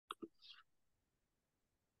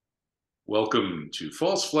Welcome to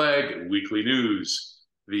False Flag Weekly News,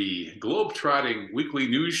 the globe-trotting weekly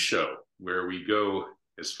news show where we go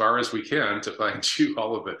as far as we can to find you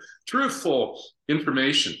all of the truthful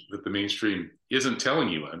information that the mainstream isn't telling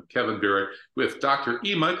you. I'm Kevin Barrett with Dr.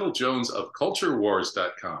 E. Michael Jones of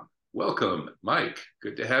CultureWars.com. Welcome, Mike.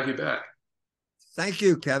 Good to have you back. Thank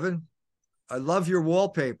you, Kevin. I love your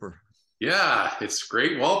wallpaper. Yeah, it's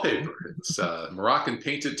great wallpaper. It's Moroccan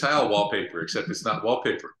painted tile wallpaper, except it's not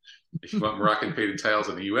wallpaper. If you want Moroccan painted tiles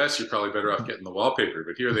in the US, you're probably better off getting the wallpaper,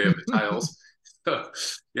 but here they have the tiles. So,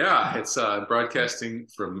 yeah, it's broadcasting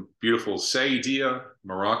from beautiful Saidia,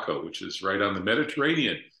 Morocco, which is right on the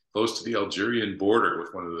Mediterranean, close to the Algerian border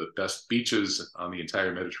with one of the best beaches on the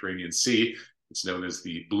entire Mediterranean Sea. It's known as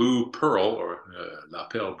the Blue Pearl, or La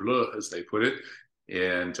Perle Bleue, as they put it.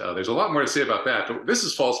 And there's a lot more to say about that. But this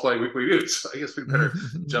is False Flag Weekly News. So I guess we better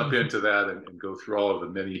jump into that and go through all of the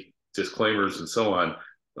many disclaimers and so on.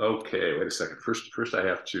 Okay, wait a second. First I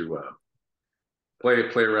have to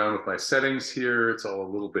play around with my settings here. It's all a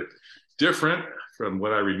little bit different from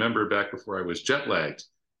what I remember back before I was jet lagged.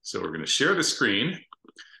 So we're going to share the screen.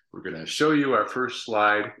 We're going to show you our first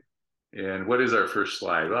slide. And what is our first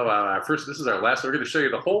slide? Well, this is our last. We're going to show you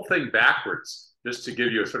the whole thing backwards, just to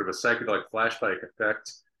give you a sort of a psychedelic flashback effect.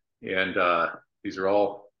 And these are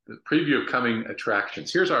all the preview of coming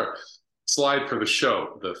attractions. Here's our slide for the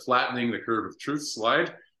show, the Flattening the Curve of Truth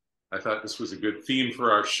slide. I thought this was a good theme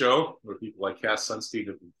for our show, where people like Cass Sunstein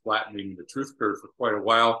have been flattening the truth curve for quite a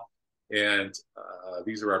while. And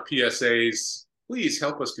these are our PSAs. Please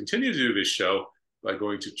help us continue to do this show by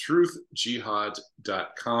going to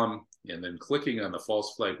truthjihad.com and then clicking on the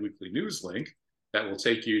False Flag Weekly News link. That will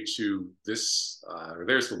take you to this, or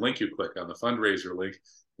there's the link you click on, the fundraiser link.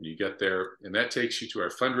 And you get there, and that takes you to our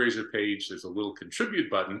fundraiser page. There's a little contribute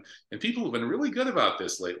button, and people have been really good about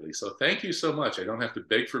this lately. So thank you so much. I don't have to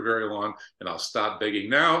beg for very long, and I'll stop begging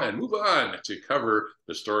now and move on to cover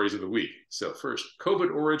the stories of the week. So first,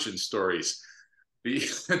 COVID origin stories. The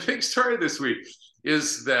big story this week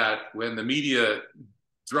is that when the media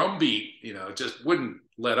drumbeat, just wouldn't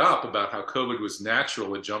let up about how COVID was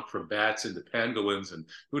natural. It jumped from bats into pangolins and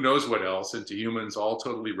who knows what else into humans, all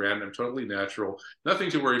totally random, totally natural.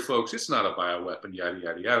 Nothing to worry, folks. It's not a bioweapon, yada,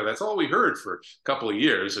 yada, yada. That's all we heard for a couple of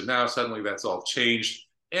years. And now suddenly that's all changed.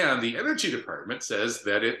 And the Energy Department says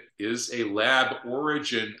that it is a lab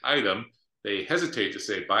origin item. They hesitate to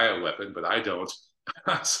say bioweapon, but I don't.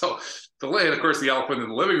 So of course, the elephant in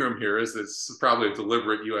the living room here is that it's probably a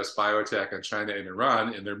deliberate U.S. bioattack on China and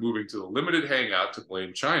Iran, and they're moving to the limited hangout to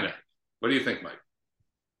blame China. What do you think, Mike?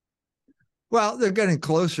 Well, they're getting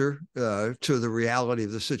closer to the reality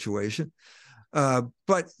of the situation. But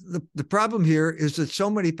the problem here is that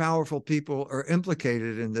so many powerful people are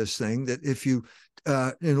implicated in this thing that if you,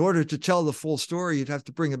 in order to tell the full story, you'd have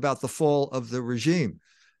to bring about the fall of the regime.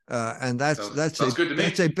 And that's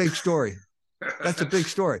a big story. That's a big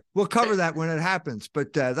story. We'll cover that when it happens,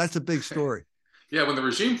 but that's a big story. Yeah, when the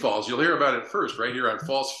regime falls, you'll hear about it first, right here on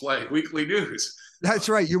False Flag Weekly News. That's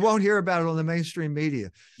right. You won't hear about it on the mainstream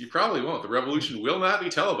media. You probably won't. The revolution will not be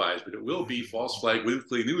televised, but it will be False Flag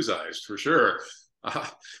Weekly Newsized for sure.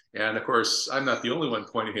 And of course, I'm not the only one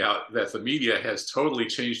pointing out that the media has totally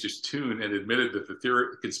changed its tune and admitted that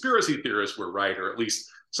the conspiracy theorists were right, or at least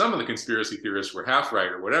some of the conspiracy theorists were half right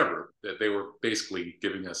or whatever, that they were basically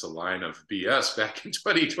giving us a line of BS back in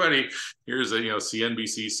 2020. Here's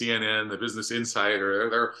CNBC, CNN, the Business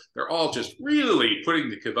Insider. They're all just really putting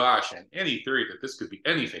the kibosh on any theory that this could be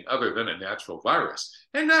anything other than a natural virus.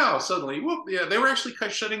 And now suddenly, whoop, yeah, they were actually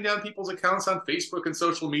shutting down people's accounts on Facebook and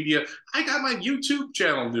social media. I got my YouTube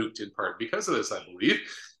channel nuked in part because of this, I believe.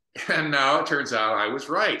 And now it turns out I was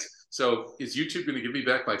right. So is YouTube going to give me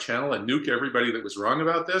back my channel and nuke everybody that was wrong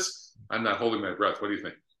about this? I'm not holding my breath. What do you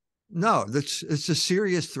think? No, it's a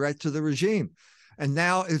serious threat to the regime. And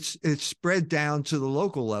now it's spread down to the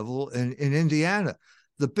local level in Indiana.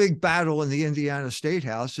 The big battle in the Indiana State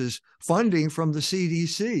House is funding from the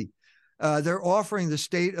CDC. They're offering the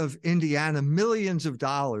state of Indiana millions of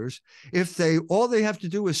dollars if all they have to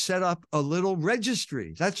do is set up a little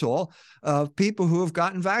registry. That's all, of people who have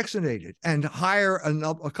gotten vaccinated and hire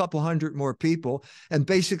a couple hundred more people. And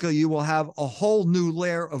basically you will have a whole new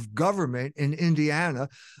layer of government in Indiana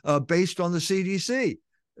based on the CDC,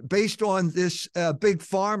 based on this big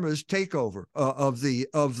pharma's takeover of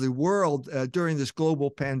the world during this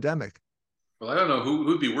global pandemic. Well, I don't know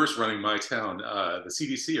who'd be worse running my town, the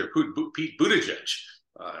CDC or Pete Buttigieg.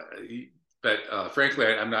 But frankly,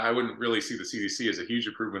 I wouldn't really see the CDC as a huge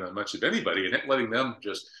improvement on much of anybody, and letting them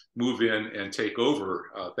just move in and take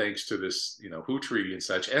over thanks to this, WHO treaty and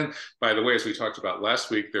such. And by the way, as we talked about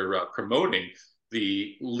last week, they're promoting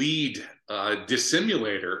the lead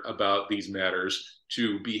dissimulator about these matters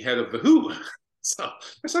to be head of the WHO. So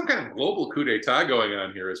there's some kind of global coup d'etat going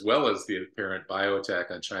on here, as well as the apparent bioattack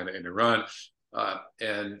on China and Iran.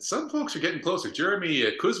 And some folks are getting closer. Jeremy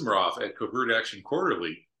Kuzmarov at Covert Action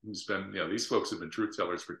Quarterly, who's been, these folks have been truth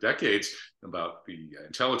tellers for decades about the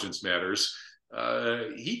intelligence matters.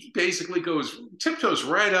 He basically tiptoes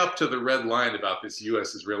right up to the red line about this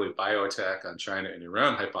U.S.-Israeli bioattack on China and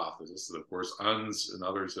Iran hypothesis that, of course, Unz and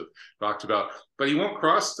others have talked about. But he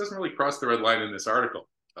doesn't really cross the red line in this article.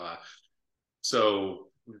 So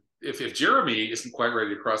if Jeremy isn't quite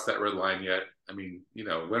ready to cross that red line yet, I mean,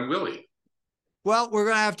 when will he? Well, we're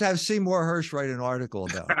going to have Seymour Hersh write an article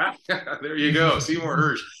about it. There you go, Seymour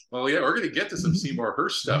Hersh. Well, yeah, we're going to get to some Seymour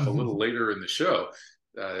Hersh stuff a little later in the show.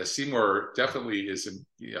 Seymour definitely is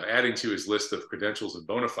adding to his list of credentials and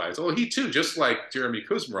bona fides. Oh, he too, just like Jeremy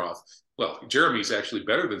Kuzmarov. Well, Jeremy's actually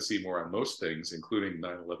better than Seymour on most things, including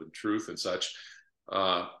 9/11 truth and such.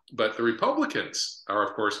 But the Republicans are,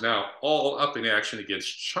 of course, now all up in action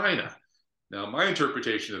against China. Now, my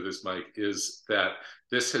interpretation of this, Mike, is that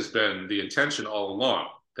this has been the intention all along.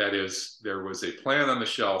 That is, there was a plan on the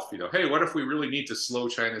shelf, hey, what if we really need to slow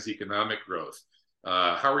China's economic growth?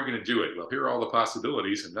 How are we going to do it? Well, here are all the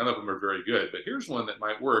possibilities, and none of them are very good. But here's one that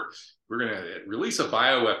might work. We're going to release a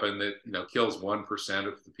bioweapon that kills 1%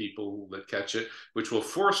 of the people that catch it, which will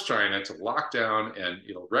force China to lock down and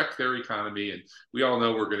wreck their economy. And we all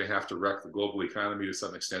know we're going to have to wreck the global economy to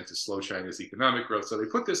some extent to slow China's economic growth. So they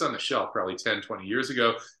put this on the shelf probably 10, 20 years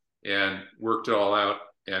ago and worked it all out.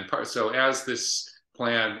 And so as this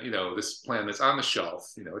plan, this plan that's on the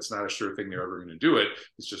shelf, it's not a sure thing they're ever going to do it.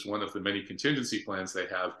 It's just one of the many contingency plans they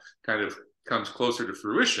have kind of comes closer to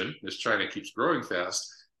fruition as China keeps growing fast.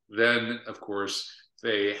 Then, of course,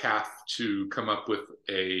 they have to come up with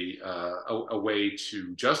a way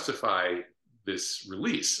to justify this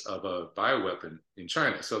release of a bioweapon in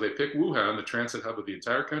China. So they pick Wuhan, the transit hub of the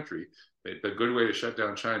entire country, a good way to shut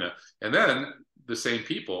down China. And then the same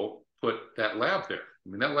people put that lab there. I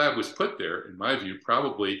mean, that lab was put there, in my view,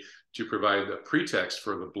 probably to provide a pretext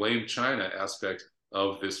for the blame China aspect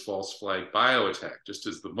of this false flag bioattack. Just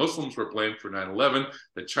as the Muslims were blamed for 9/11,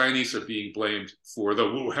 the Chinese are being blamed for the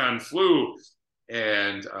Wuhan flu.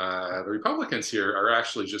 And the Republicans here are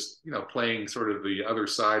actually just, playing sort of the other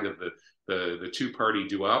side of the two-party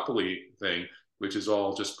duopoly thing, which is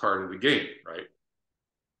all just part of the game, right?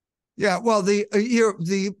 Yeah, well,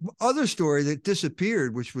 the other story that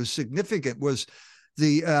disappeared, which was significant, was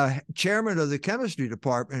the chairman of the chemistry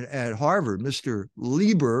department at Harvard, Mr.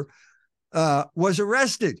 Lieber, was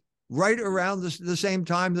arrested right around the same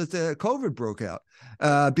time that the COVID broke out,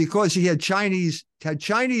 because he had Chinese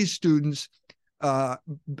students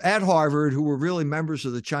at Harvard who were really members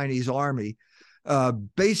of the Chinese army,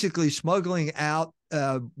 basically smuggling out.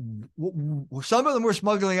 Some of them were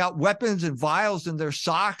smuggling out weapons and vials in their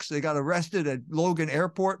socks. They got arrested at Logan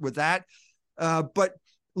Airport with that. But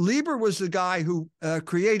Lieber was the guy who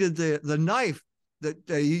created the knife that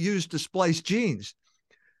you used to splice jeans.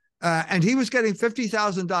 And he was getting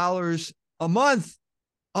 $50,000 a month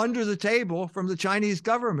under the table from the Chinese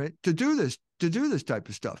government to do this type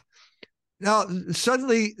of stuff. Now,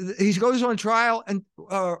 suddenly he goes on trial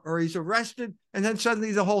or he's arrested, and then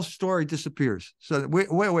suddenly the whole story disappears. So wait,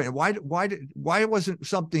 why wasn't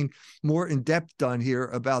something more in depth done here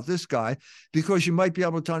about this guy? Because you might be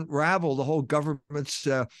able to unravel the whole government's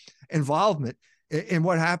involvement in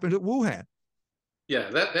what happened at Wuhan. Yeah,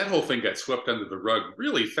 that whole thing got swept under the rug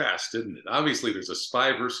really fast, didn't it? Obviously, there's a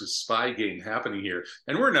spy versus spy game happening here,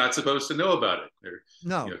 and we're not supposed to know about it.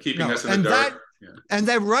 They're keeping us in the dark. And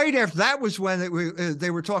then right after that was when they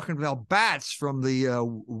were talking about bats from the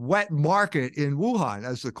wet market in Wuhan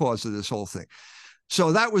as the cause of this whole thing.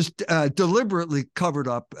 So that was deliberately covered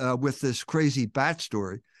up with this crazy bat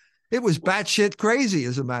story. It was batshit crazy,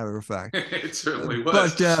 as a matter of fact. It certainly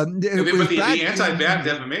was. But the Anti-Bat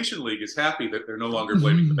Defamation League is happy that they're no longer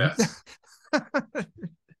blaming the bats.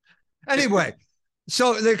 Anyway,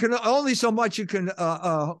 so there can only so much you can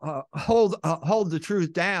hold the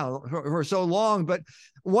truth down for so long. But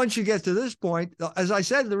once you get to this point, as I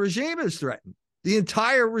said, the regime is threatened. The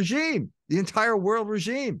entire regime, the entire world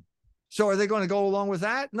regime. So are they going to go along with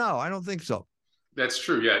that? No, I don't think so. That's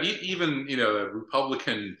true. Yeah. Even, the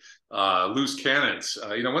Republican loose cannons,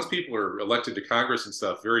 once people are elected to Congress and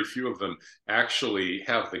stuff, very few of them actually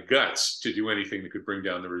have the guts to do anything that could bring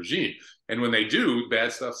down the regime. And when they do,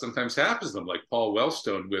 bad stuff sometimes happens to them, like Paul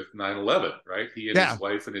Wellstone with 9/11, right? He and his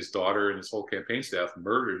wife and his daughter and his whole campaign staff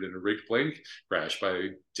murdered in a rigged plane crash by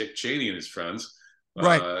Dick Cheney and his friends.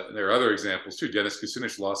 Right. There are other examples too. Dennis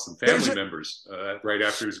Kucinich lost some There's family members right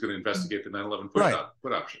after he was going to investigate the 9/11 right.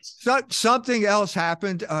 put options. So, something else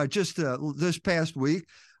happened just this past week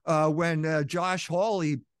when Josh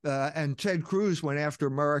Hawley and Ted Cruz went after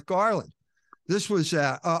Merrick Garland. This was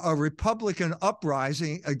a Republican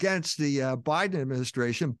uprising against the Biden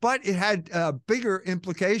administration, but it had bigger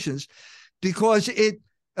implications because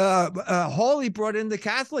Hawley brought in the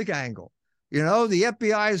Catholic angle. You know, the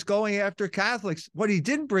FBI is going after Catholics. What he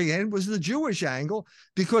didn't bring in was the Jewish angle,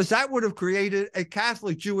 because that would have created a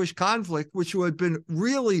Catholic-Jewish conflict, which would have been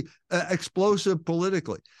really explosive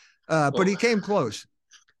politically. But he came close.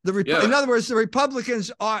 In other words, the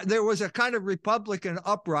Republicans there was a kind of Republican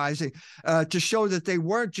uprising to show that they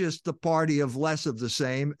weren't just the party of less of the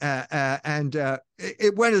same. And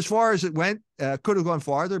it went as far as it went, could have gone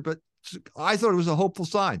farther, but I thought it was a hopeful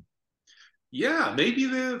sign. Yeah, maybe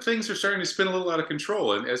the things are starting to spin a little out of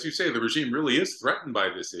control. And as you say, the regime really is threatened by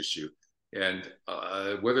this issue. And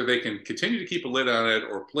whether they can continue to keep a lid on it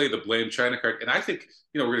or play the blame China card. And I think,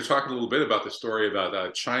 we're going to talk a little bit about the story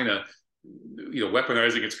about China,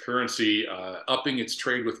 weaponizing its currency, upping its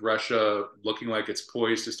trade with Russia, looking like it's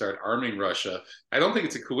poised to start arming Russia. I don't think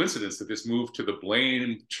it's a coincidence that this move to the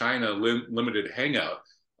blame China limited hangout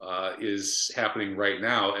is happening right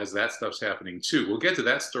now, as that stuff's happening too. We'll get to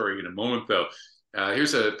that story in a moment, though.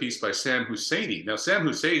 Here's a piece by Sam Husseini. Now, Sam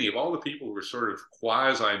Husseini, of all the people who are sort of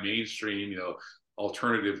quasi-mainstream,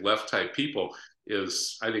 alternative left-type people,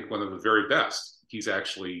 is, I think, one of the very best. He's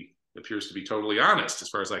actually appears to be totally honest, as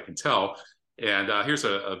far as I can tell. And here's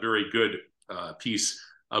a very good piece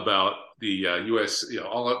about the U.S.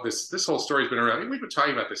 All of this whole story's been around. We've been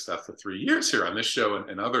talking about this stuff for 3 years here on this show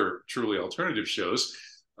and other truly alternative shows.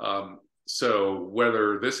 So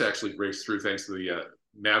whether this actually breaks through thanks to the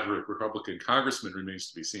maverick Republican congressman remains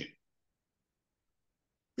to be seen.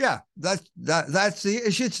 Yeah, that's the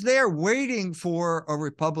issue. It's there waiting for a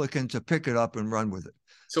Republican to pick it up and run with it.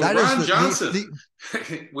 So that Ron Johnson,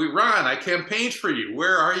 Ron, I campaigned for you.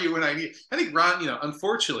 Where are you when I need? I think Ron,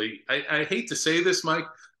 unfortunately, I hate to say this, Mike,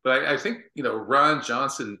 but I think, Ron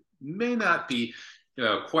Johnson may not be,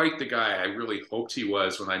 quite the guy I really hoped he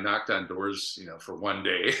was when I knocked on doors, for one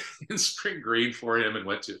day in Spring Green for him and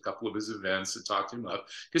went to a couple of his events and talked him up,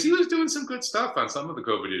 because he was doing some good stuff on some of the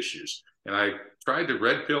COVID issues. And I tried to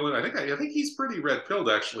red pill him. I think he's pretty red pilled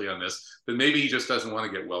actually on this, but maybe he just doesn't want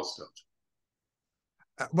to get well stoned.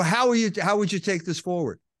 But how would you take this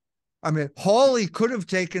forward? I mean, Hawley could have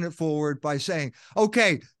taken it forward by saying,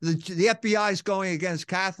 okay, the FBI is going against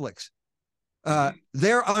Catholics.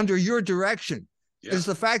 They're under your direction. Yeah. Is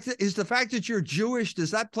the fact that you're Jewish,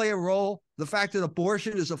 does that play a role? The fact that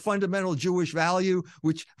abortion is a fundamental Jewish value,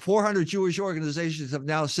 which 400 Jewish organizations have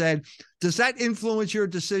now said, does that influence your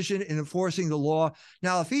decision in enforcing the law?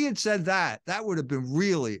 Now, if he had said that would have been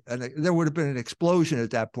there would have been an explosion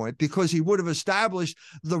at that point, because he would have established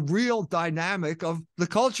the real dynamic of the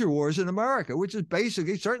culture wars in America, which is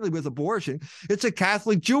basically, certainly with abortion, it's a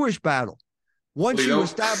Catholic-Jewish battle. Once you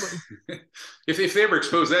establish, if they ever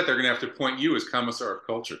expose that, they're going to have to appoint you as commissar of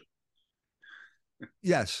culture.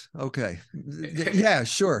 Yes. Okay. Yeah.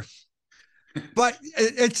 Sure. But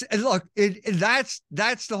that's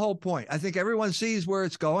the whole point. I think everyone sees where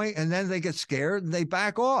it's going, and then they get scared and they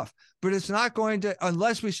back off. But it's not going to,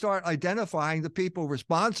 unless we start identifying the people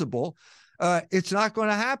responsible. It's not going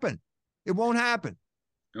to happen. It won't happen.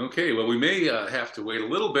 Okay, well, we may have to wait a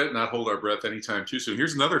little bit, not hold our breath anytime too soon.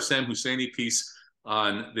 Here's another Sam Husseini piece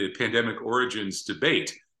on the pandemic origins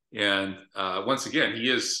debate. And once again, he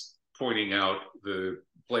is pointing out the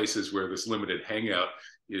places where this limited hangout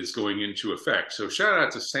is going into effect. So shout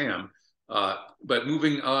out to Sam. But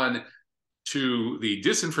moving on to the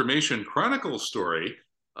Disinformation Chronicle story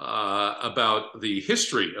about the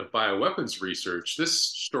history of bioweapons research. This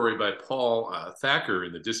story by Paul Thacker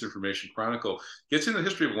in the Disinformation Chronicle gets into the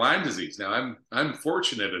history of Lyme disease. Now, I'm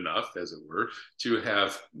fortunate enough, as it were, to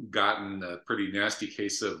have gotten a pretty nasty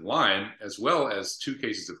case of Lyme, as well as 2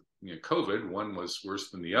 cases of COVID. One was worse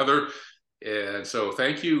than the other. And so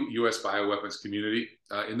thank you, U.S. bioweapons community.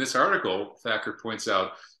 In this article, Thacker points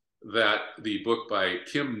out that the book by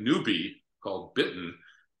Kim Newby called Bitten,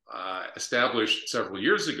 established several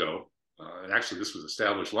years ago, and actually this was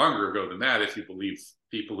established longer ago than that, if you believe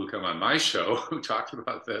people who come on my show who talked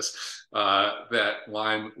about this, that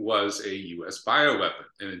Lyme was a U.S. bioweapon.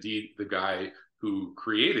 And indeed, the guy who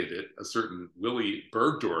created it, a certain Willy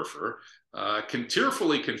Bergdorfer,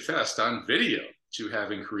 tearfully confessed on video to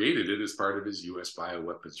having created it as part of his U.S.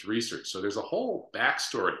 bioweapons research. So there's a whole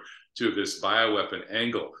backstory to this bioweapon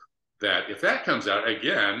angle that, if that comes out,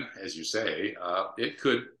 again, as you say, it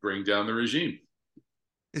could bring down the regime.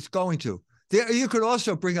 It's going to. You could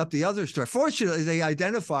also bring up the other story. Fortunately, they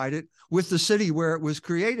identified it with the city where it was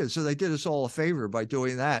created, so they did us all a favor by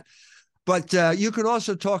doing that. But you could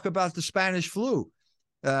also talk about the Spanish flu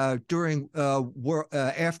during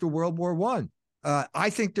after World War One. I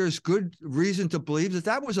think there's good reason to believe that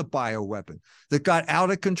that was a bioweapon that got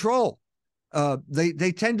out of control.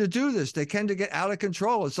 They tend to do this. They tend to get out of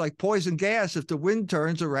control. It's like poison gas. If the wind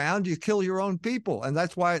turns around, you kill your own people, and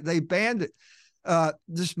that's why they banned it.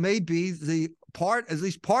 This may be at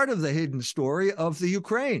least part of the hidden story of the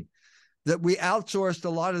Ukraine, that we outsourced a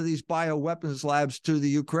lot of these bioweapons labs to the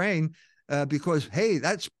Ukraine because, hey,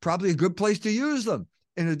 that's probably a good place to use them,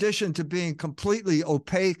 in addition to being completely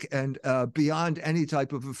opaque and beyond any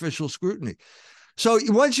type of official scrutiny. So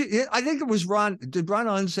I think it was Ron. Did Ron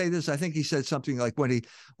Unz say this? I think he said something like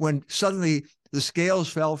when suddenly the scales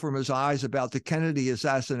fell from his eyes about the Kennedy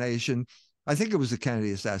assassination. I think it was the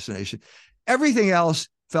Kennedy assassination. Everything else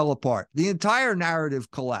fell apart. The entire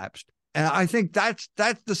narrative collapsed. And I think that's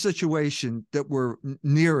the situation that we're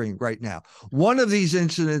nearing right now. One of these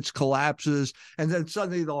incidents collapses, and then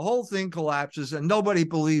suddenly the whole thing collapses, and nobody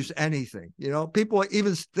believes anything. People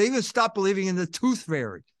even stop believing in the tooth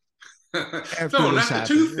fairy. No, not the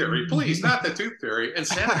tooth fairy, please, not the tooth fairy and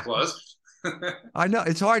Santa Claus. I know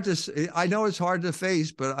it's hard to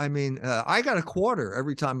face, but I mean, I got a quarter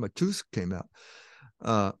every time a tooth came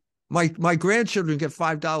out. My grandchildren get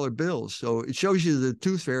 $5 bills, so it shows you the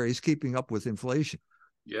tooth fairy is keeping up with inflation.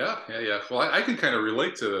 Yeah. Well, I can kind of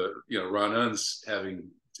relate to Ron Unz having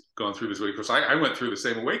gone through this way, because I went through the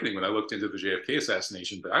same awakening when I looked into the JFK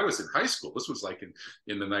assassination. But I was in high school. This was like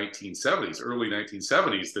in the 1970s, early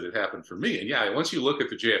 1970s, that it happened for me. And yeah, once you look at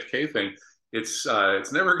the JFK thing, it's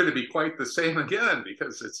never going to be quite the same again,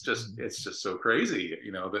 because it's just so crazy.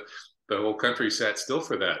 That the whole country sat still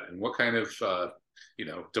for that. And what kind of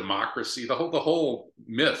democracy, the whole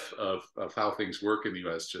myth of how things work in the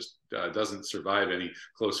U.S. just doesn't survive any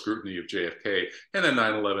close scrutiny of JFK. And then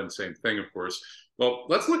 9/11, same thing, of course. Well,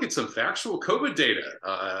 let's look at some factual COVID data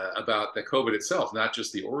about the COVID itself, not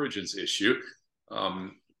just the origins issue.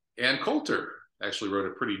 Ann Coulter actually wrote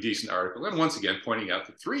a pretty decent article, and once again pointing out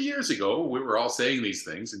that 3 years ago we were all saying these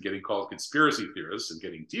things and getting called conspiracy theorists and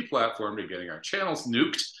getting deplatformed and getting our channels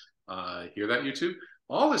nuked. Hear that, YouTube?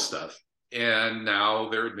 All this stuff. And now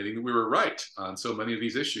they're admitting that we were right on so many of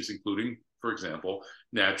these issues, including, for example,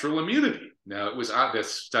 natural immunity. Now, it was the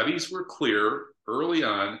studies were clear early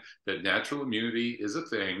on that natural immunity is a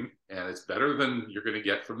thing, and it's better than you're going to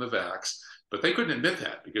get from the vax. But they couldn't admit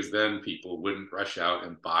that, because then people wouldn't rush out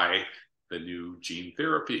and buy the new gene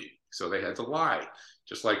therapy. So they had to lie.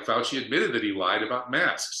 Just like Fauci admitted that he lied about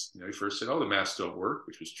masks. He first said, oh, the masks don't work,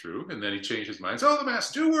 which was true. And then he changed his mind. Oh, the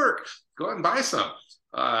masks do work. Go out and buy some.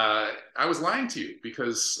 I was lying to you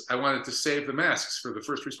because I wanted to save the masks for the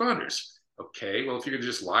first responders. Okay, well, if you're going to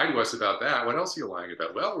just lie to us about that, what else are you lying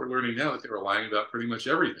about? Well, we're learning now that they were lying about pretty much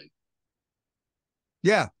everything.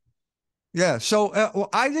 Yeah. So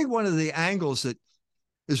I think one of the angles that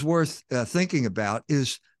is worth thinking about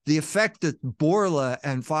is the effect that Bourla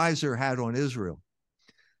and Pfizer had on Israel,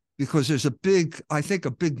 because there's a big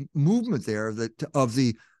movement there that of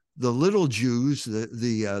the little Jews,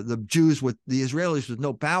 the Jews with the Israelis with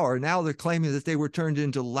no power. Now they're claiming that they were turned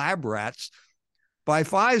into lab rats by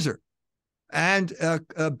Pfizer and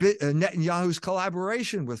Netanyahu's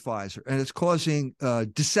collaboration with Pfizer, and it's causing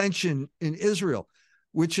dissension in Israel,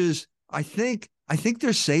 which is, I think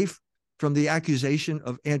they're safe from the accusation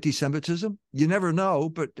of anti-Semitism. You never know,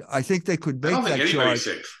 but I think they could make that charge. I don't think anybody's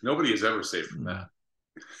safe. Nobody is ever safe from that.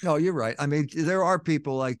 No, you're right. I mean, there are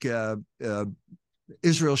people like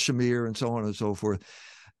Israel Shamir and so on and so forth.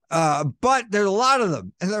 But there are a lot of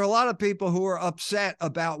them. And there are a lot of people who are upset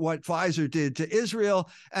about what Pfizer did to Israel.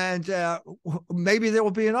 And maybe there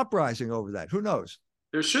will be an uprising over that. Who knows?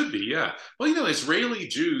 There should be, yeah. Well, Israeli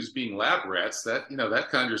Jews being lab rats, that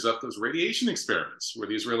conjures up those radiation experiments where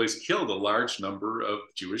the Israelis killed a large number of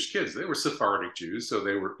Jewish kids. They were Sephardic Jews, so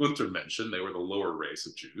they were Untermenschen. They were the lower race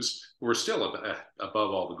of Jews who were still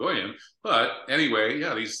above all the Goyim. But anyway,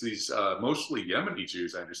 yeah, these mostly Yemeni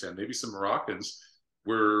Jews, I understand, maybe some Moroccans,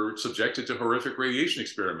 were subjected to horrific radiation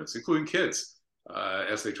experiments, including kids,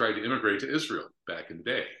 as they tried to immigrate to Israel back in the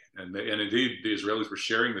day. And indeed, the Israelis were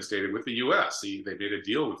sharing this data with the U.S. They made a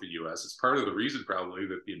deal with the U.S. It's part of the reason, probably,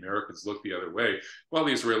 that the Americans looked the other way while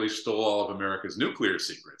the Israelis stole all of America's nuclear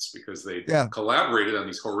secrets, because they collaborated on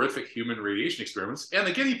these horrific human radiation experiments, and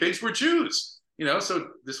the guinea pigs were Jews. So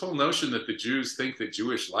this whole notion that the Jews think that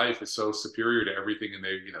Jewish life is so superior to everything, and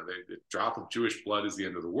the drop of Jewish blood is the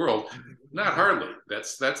end of the world, not hardly.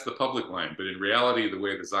 That's the public line. But in reality, the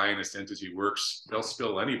way the Zionist entity works, they'll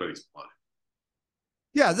spill anybody's blood.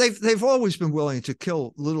 Yeah, they've always been willing to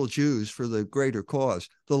kill little Jews for the greater cause.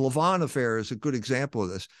 The Lavon affair is a good example of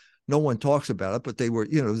this. No one talks about it, but they were,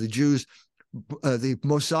 the Jews, the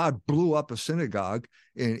Mossad blew up a synagogue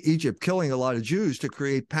in Egypt, killing a lot of Jews to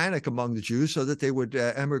create panic among the Jews so that they would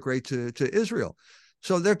emigrate to Israel.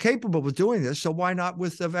 So they're capable of doing this. So why not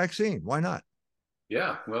with the vaccine? Why not?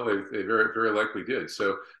 Yeah, well, they very, very likely did.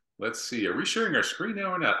 So let's see. Are we sharing our screen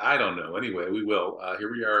now or not? I don't know. Anyway, we will.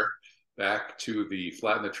 Here we are back to the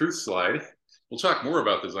Flatten the Truth slide. We'll talk more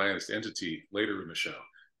about the Zionist entity later in the show.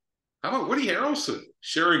 How about Woody Harrelson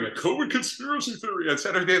sharing a COVID conspiracy theory on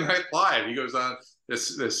Saturday Night Live? He goes on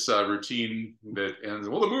this routine that ends,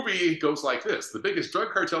 well, the movie goes like this. The biggest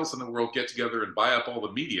drug cartels in the world get together and buy up all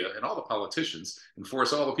the media and all the politicians and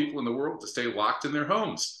force all the people in the world to stay locked in their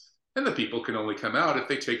homes. And the people can only come out if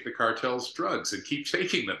they take the cartel's drugs and keep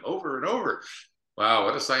taking them over and over. Wow,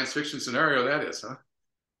 what a science fiction scenario that is, huh?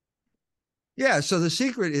 Yeah, so the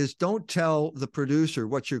secret is don't tell the producer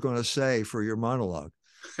what you're going to say for your monologue.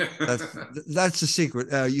 That's the secret.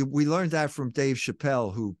 We learned that from Dave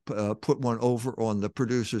Chappelle, who put one over on the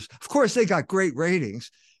producers. Of course, they got great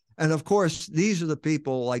ratings. And of course, these are the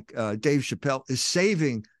people like Dave Chappelle is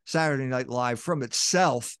saving Saturday Night Live from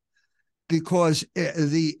itself, because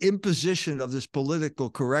the imposition of this political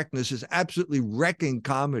correctness is absolutely wrecking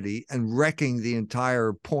comedy and wrecking the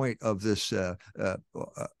entire point of this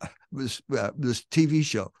this TV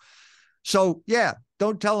show. So yeah,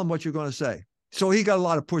 don't tell them what you're going to say. So he got a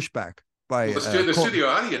lot of pushback by the studio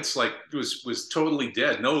audience. Like was totally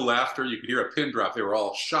dead. No laughter. You could hear a pin drop. They were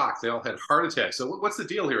all shocked. They all had heart attacks. So what's the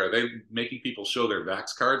deal here? Are they making people show their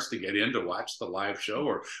Vax cards to get in to watch the live show,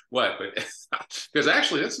 or what? But because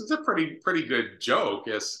actually, this is a pretty good joke.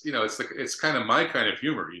 Yes, it's kind of my kind of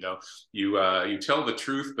humor. You tell the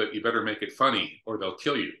truth, but you better make it funny, or they'll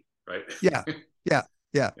kill you. Right? Yeah.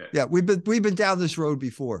 We've been down this road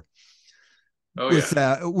before. Oh,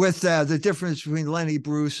 with the difference between Lenny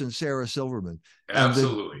Bruce and Sarah Silverman,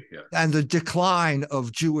 absolutely, and the decline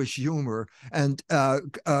of Jewish humor. And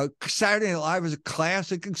Saturday Night Live is a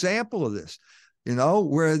classic example of this.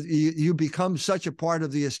 Where you become such a part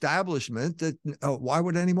of the establishment that why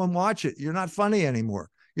would anyone watch it? You're not funny anymore.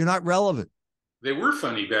 You're not relevant. They were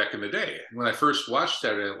funny back in the day. When I first watched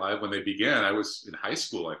Saturday Night Live, when they began, I was in high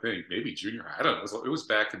school, I think, maybe junior high. I don't know. It was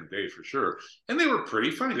back in the day for sure. And they were pretty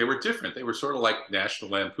funny. They were different. They were sort of like National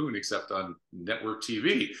Lampoon, except on network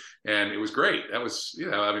TV. And it was great. That was,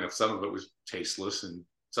 some of it was tasteless and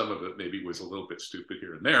some of it maybe was a little bit stupid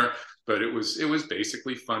here and there, but it was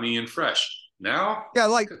basically funny and fresh. Now, yeah,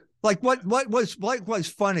 like what was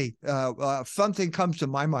funny? Something comes to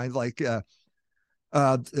my mind, like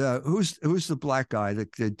who's the black guy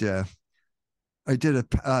that did I did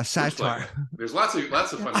a satire. There's lots of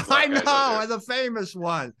funny black I know, guys the famous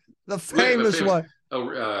one. One.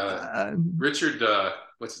 Richard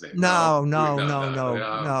what's his name? No.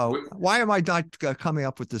 Why am I not coming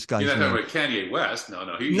up with this guy's name? You're not talking about Kanye West. No.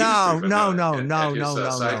 No.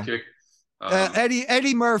 Sidekick.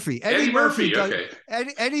 Eddie Murphy. Eddie Murphy. Okay.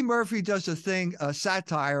 Eddie Murphy does a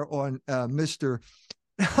satire on Mr.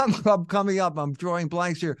 I'm coming up. I'm drawing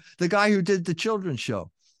blanks here. The guy who did the children's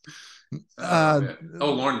show.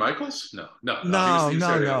 Lorne Michaels? No. No.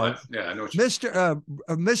 Yeah, I know.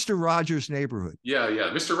 Mr. Rogers' Neighborhood. Yeah,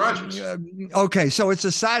 Mr. Rogers. Okay, so it's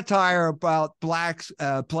a satire about blacks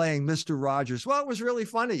playing Mr. Rogers. Well, it was really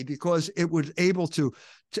funny because it was able to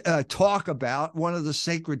talk about one of the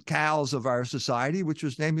sacred cows of our society, which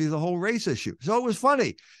was namely the whole race issue. So it was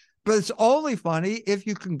funny. But it's only funny if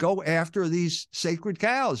you can go after these sacred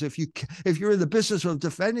cows. If you're in the business of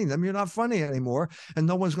defending them, you're not funny anymore, and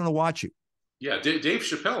no one's going to watch you. Yeah, Dave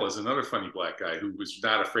Chappelle is another funny black guy who was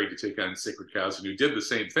not afraid to take on sacred cows and who did the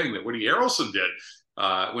same thing that Woody Harrelson did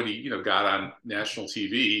when he got on national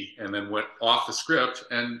TV and then went off the script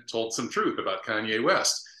and told some truth about Kanye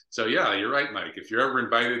West. So yeah, you're right, Mike. If you're ever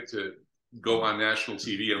invited to go on national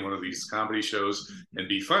TV on one of these comedy shows and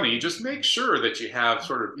be funny, just make sure that you have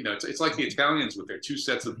sort of, it's like the Italians with their two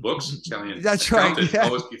sets of books. Italian That's right. Yeah.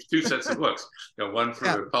 Always keeps two sets of books, one for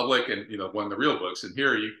the public and, one the real books. And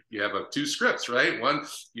here you have two scripts, right? One,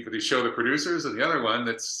 you show the producers and the other one,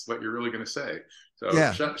 that's what you're really going to say. So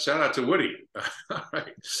shout out to Woody. All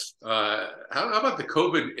right. How about the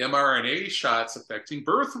COVID mRNA shots affecting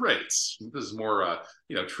birth rates? This is more,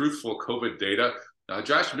 truthful COVID data.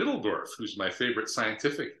 Josh Middledorf, who's my favorite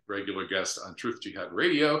scientific regular guest on Truth Jihad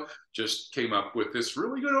Radio, just came up with this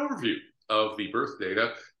really good overview of the birth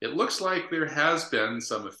data. It looks like there has been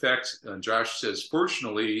some effect. And Josh says,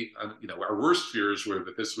 fortunately, our worst fears were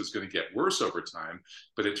that this was going to get worse over time,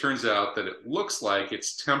 but it turns out that it looks like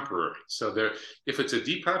it's temporary. So if it's a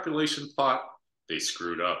depopulation thought, they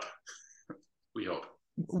screwed up. We hope.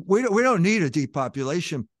 We don't need a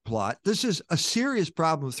depopulation plot. This is a serious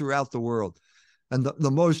problem throughout the world. And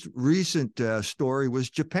the most recent story was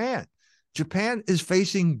Japan. Japan is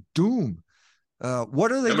facing doom.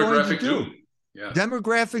 What are they going to do? Doom. Yeah.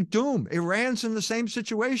 Demographic doom. Iran's in the same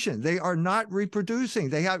situation. They are not reproducing.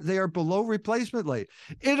 They are below replacement rate.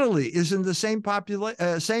 Italy is in the same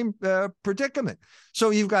predicament. So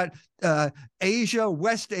you've got Asia,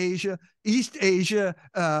 West Asia, East Asia,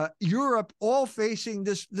 Europe, all facing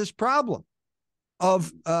this problem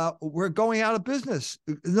of we're going out of business.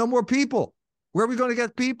 No more people. Where are we going to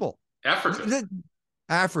get people?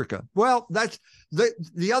 Africa. Well, that's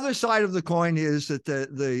the other side of the coin is that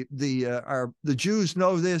the Jews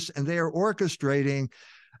know this, and they are orchestrating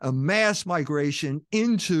a mass migration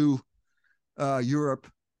into Europe,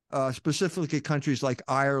 specifically countries like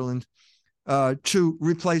Ireland, to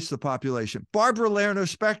replace the population. Barbara Lerner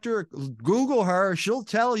Specter, Google her; she'll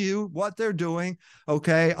tell you what they're doing.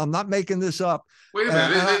 Okay, I'm not making this up. Wait a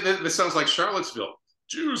minute, this sounds like Charlottesville.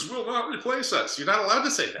 Jews will not replace us. You're not allowed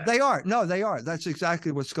to say that. They are. No, they are. That's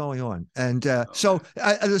exactly what's going on. And so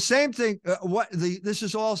the same thing, this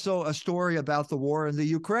is also a story about the war in the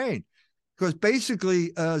Ukraine, because basically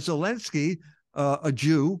Zelensky, a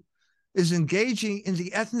Jew, is engaging in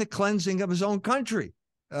the ethnic cleansing of his own country.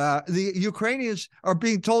 The Ukrainians are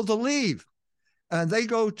being told to leave, and they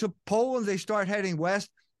go to Poland. They start heading west.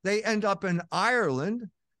 They end up in Ireland.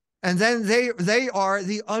 And then they are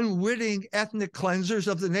the unwitting ethnic cleansers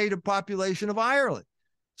of the native population of Ireland.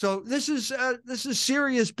 So this is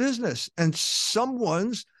serious business, and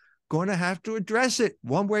someone's going to have to address it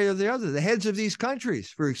one way or the other. The heads of these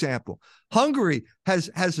countries, for example, Hungary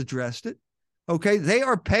has addressed it. Okay, they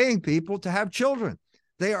are paying people to have children.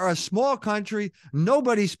 They are a small country.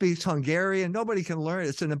 Nobody speaks Hungarian. Nobody can learn.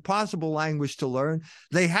 It's an impossible language to learn.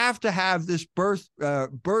 They have to have this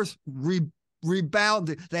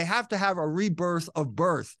rebound. They have to have a rebirth of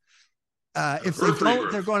birth. If they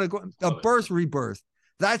don't, they're going to go a birth rebirth.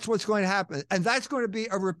 That's what's going to happen. And that's going to be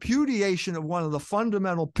a repudiation of one of the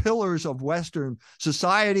fundamental pillars of Western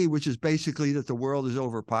society, which is basically that the world is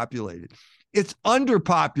overpopulated. It's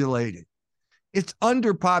underpopulated. It's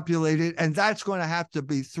underpopulated, and that's going to have to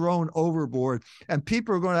be thrown overboard. And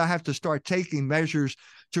people are going to have to start taking measures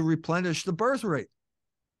to replenish the birth rate.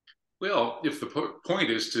 Well, if the point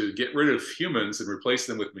is to get rid of humans and replace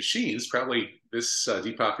them with machines, probably this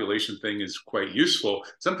depopulation thing is quite useful.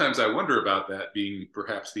 Sometimes I wonder about that being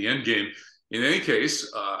perhaps the end game. In any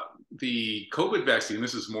case, the COVID vaccine,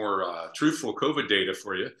 this is more truthful COVID data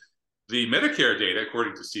for you. The Medicare data,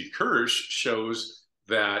 according to Steve Kirsch, shows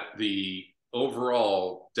that the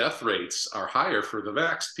overall death rates are higher for the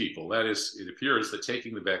vaxxed people. That is, it appears that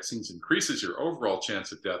taking the vaccines increases your overall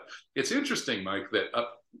chance of death. It's interesting, Mike, that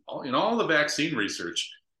in all the vaccine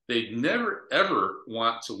research, they never, ever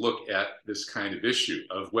want to look at this kind of issue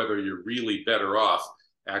of whether you're really better off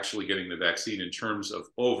actually getting the vaccine in terms of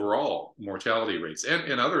overall mortality rates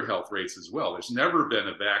and other health rates as well. There's never been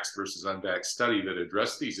a vaxxed versus unvaxxed study that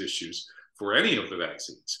addressed these issues for any of the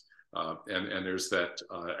vaccines. And there's that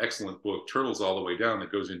excellent book, Turtles All the Way Down,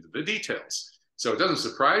 that goes into the details. So it doesn't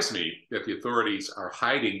surprise me that the authorities are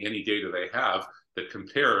hiding any data they have that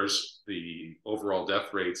compares the overall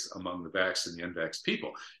death rates among the vaxxed and the unvaxxed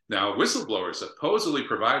people. Now, whistleblowers supposedly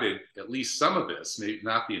provided at least some of this, maybe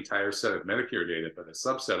not the entire set of Medicare data, but a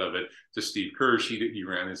subset of it to Steve Kirsch. He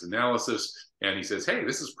ran his analysis, and he says, hey,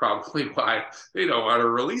 this is probably why they don't want to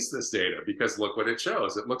release this data, because look what it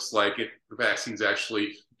shows. It looks like the vaccines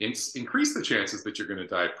actually increase the chances that you're going to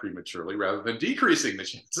die prematurely rather than decreasing the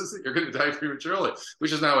chances that you're going to die prematurely,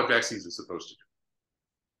 which is not what vaccines are supposed to do.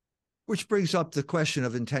 Which brings up the question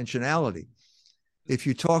of intentionality. If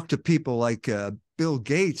you talk to people like Bill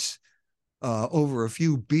Gates over a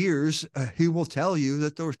few beers, he will tell you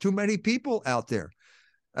that there were too many people out there.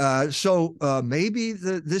 So maybe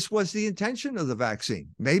this was the intention of the vaccine.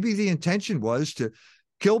 Maybe the intention was to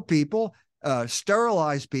kill people,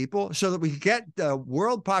 sterilize people, so that we get the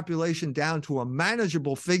world population down to a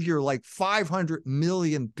manageable figure like 500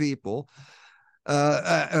 million people.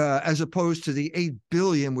 As opposed to the 8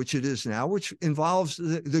 billion, which it is now, which involves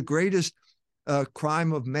the greatest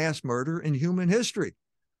crime of mass murder in human history.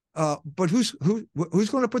 But who's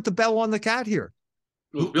going to put the bell on the cat here?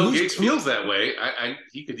 Well, Bill Gates feels that way.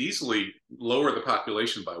 He could easily lower the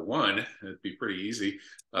population by 1. It'd be pretty easy.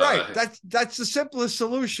 Right. That's the simplest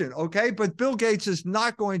solution. Okay. But Bill Gates is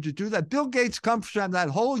not going to do that. Bill Gates comes from that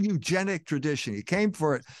whole eugenic tradition. He came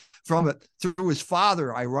from it through his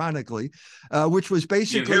father, ironically, which was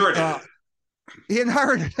basically he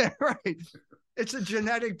inherited it, right. It's a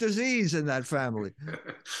genetic disease in that family.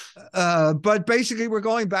 But basically, we're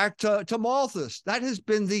going back to Malthus. That has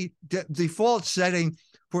been the default setting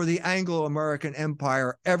for the Anglo-American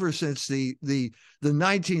Empire ever since the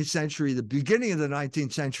 19th century, the beginning of the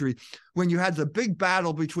 19th century, when you had the big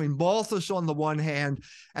battle between Malthus on the one hand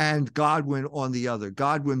and Godwin on the other.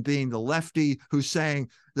 Godwin being the lefty who's saying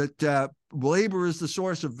that labor is the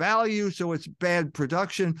source of value, so it's bad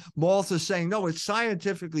production. Malthus saying, no, it's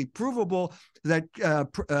scientifically provable that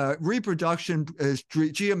reproduction is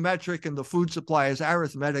geometric and the food supply is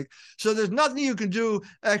arithmetic. So there's nothing you can do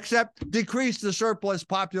except decrease the surplus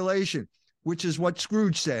population, which is what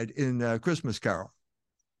Scrooge said in Christmas Carol.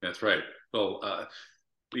 That's right. Well,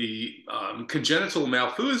 the congenital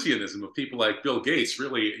Malthusianism of people like Bill Gates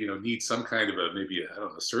really, needs some kind of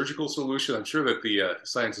a surgical solution. I'm sure that the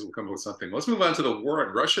scientists will come up with something. Let's move on to the war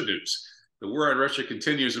on Russia news. The war on Russia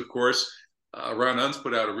continues, of course. Ron Unz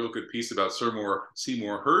put out a real good piece about Seymour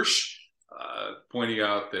Hersh, pointing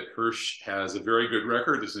out that Hersh has a very good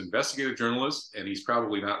record as an investigative journalist, and he's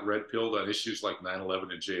probably not red-pilled on issues like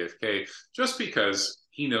 9/11 and JFK, just because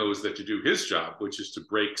he knows that to do his job, which is to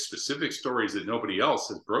break specific stories that nobody else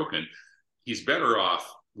has broken, he's better off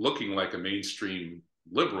looking like a mainstream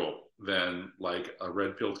liberal than like a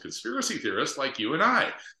red-pilled conspiracy theorist like you and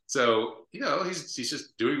I. So, he's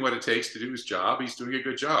just doing what it takes to do his job. He's doing a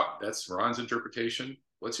good job. That's Ron's interpretation.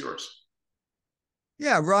 What's yours?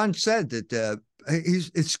 Yeah, Ron said that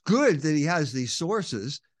it's good that he has these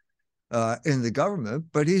sources in the government,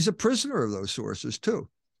 but he's a prisoner of those sources too.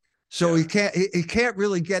 So he can't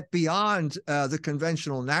really get beyond the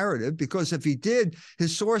conventional narrative, because if he did,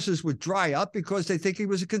 his sources would dry up because they think he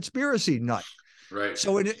was a conspiracy nut. Right.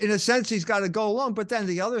 So in a sense, he's got to go along. But then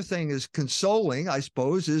the other thing is consoling, I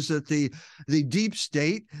suppose, is that the deep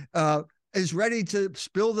state is ready to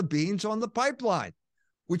spill the beans on the pipeline,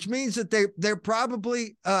 which means that they're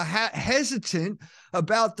probably hesitant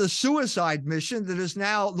about the suicide mission that is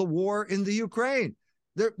now the war in the Ukraine.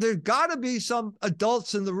 There's got to be some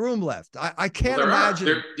adults in the room left. I can't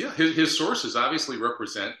imagine. His sources obviously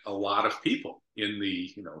represent a lot of people in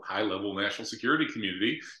the high-level national security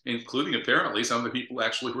community, including apparently some of the people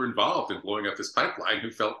actually who were involved in blowing up this pipeline, who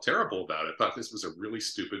felt terrible about it, thought this was a really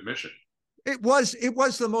stupid mission. It was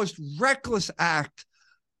the most reckless act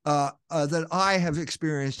that I have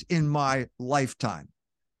experienced in my lifetime.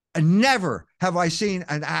 And never have I seen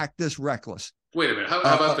an act this reckless. Wait a minute. How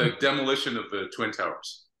about the demolition of the Twin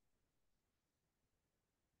Towers?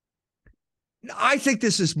 I think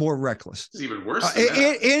this is more reckless. It's even worse than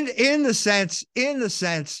that. In the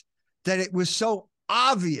sense that it was so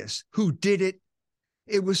obvious who did it.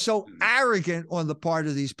 It was so arrogant on the part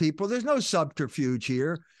of these people. There's no subterfuge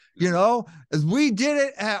here. We did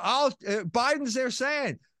it. Biden's there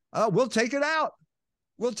saying, we'll take it out.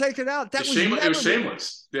 We'll take it out. It was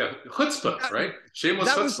shameless. Yeah. Chutzpah, right? Shameless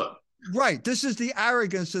chutzpah. Right. This is the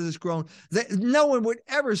arrogance that has grown. No one would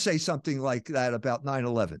ever say something like that about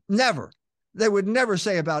 9/11. Never. They would never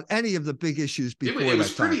say about any of the big issues before. It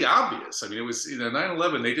was pretty obvious. I mean, it was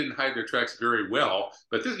 9/11. They didn't hide their tracks very well.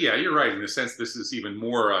 But you're right. In a sense, this is even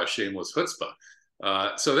more shameless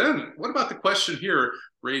chutzpah. So then, what about the question here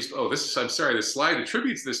raised? I'm sorry, the slide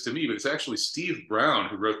attributes this to me, but it's actually Steve Brown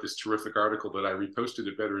who wrote this terrific article that I reposted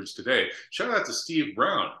at Veterans Today. Shout out to Steve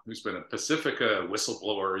Brown, who's been a Pacifica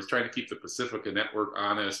whistleblower. He's trying to keep the Pacifica network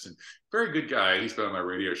honest, and very good guy. He's been on my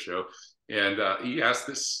radio show. And he asked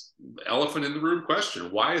this elephant in the room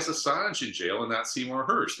question: why is Assange in jail and not Seymour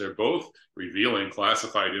Hersh? They're both revealing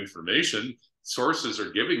classified information. Sources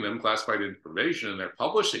are giving them classified information and they're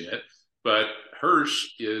publishing it. But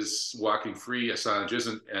Hersh is walking free, Assange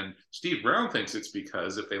isn't. And Steve Brown thinks it's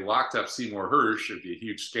because if they locked up Seymour Hersh, it'd be a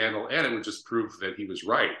huge scandal, and it would just prove that he was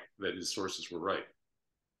right, that his sources were right.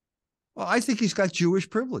 Well, I think he's got Jewish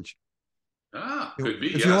privilege. Could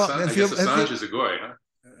be. I guess Assange is a goy, huh?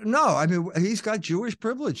 No, I mean, he's got Jewish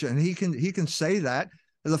privilege, and he can say that.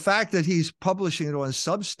 The fact that he's publishing it on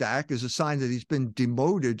Substack is a sign that he's been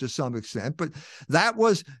demoted to some extent, but that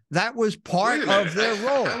was part of their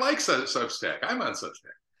role. I like Substack. I'm on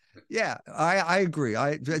Substack. Yeah, I agree.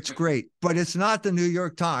 It's great, but it's not the New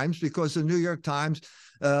York Times, because the New York Times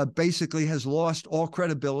basically has lost all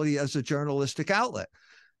credibility as a journalistic outlet.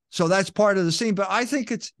 So that's part of the scene. But I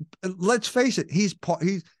think let's face it, he's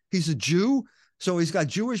a Jew, so he's got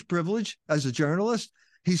Jewish privilege as a journalist.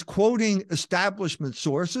 He's quoting establishment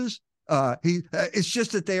sources. It's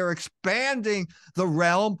just that they are expanding the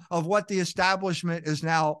realm of what the establishment is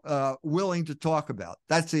now willing to talk about.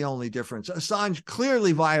 That's the only difference. Assange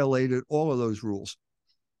clearly violated all of those rules.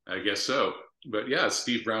 I guess so. But yeah, as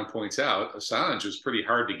Steve Brown points out, Assange was pretty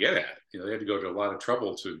hard to get at. They had to go to a lot of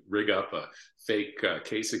trouble to rig up a fake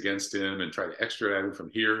case against him and try to extradite him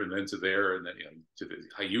from here and then to there and then to the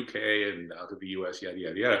UK and out to the US, yada,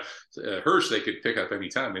 yada, yada. Hersh, they could pick up any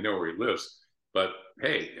time. They know where he lives. But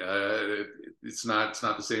hey, it's not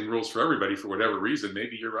the same rules for everybody for whatever reason.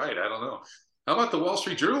 Maybe you're right. I don't know. How about the Wall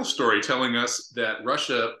Street Journal story telling us that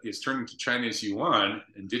Russia is turning to China's yuan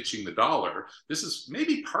and ditching the dollar? This is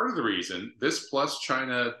maybe part of the reason. This plus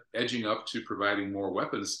China edging up to providing more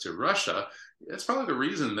weapons to Russia. That's probably the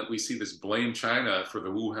reason that we see this blame China for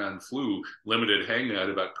the Wuhan flu limited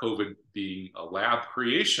hangout about COVID being a lab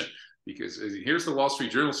creation. Because here's the Wall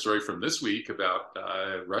Street Journal story from this week about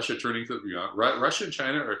Russia turning to the yuan. Russia and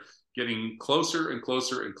China are getting closer and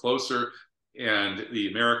closer and closer. And the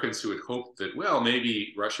Americans who had hoped that, well,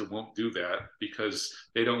 maybe Russia won't do that because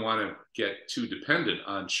they don't want to get too dependent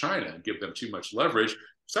on China and give them too much leverage.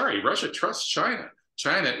 Sorry, Russia trusts China.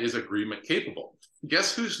 China is agreement capable.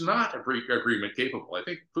 Guess who's not agreement capable? I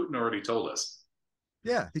think Putin already told us.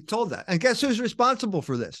 Yeah, he told that. And guess who's responsible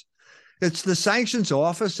for this? It's the sanctions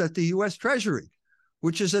office at the U.S. Treasury,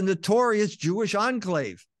 which is a notorious Jewish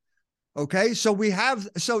enclave. Okay, so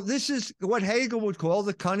this is what Hegel would call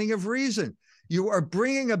the cunning of reason. You are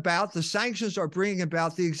bringing about, the sanctions are bringing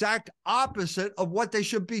about the exact opposite of what they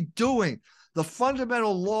should be doing. The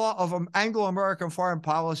fundamental law of Anglo-American foreign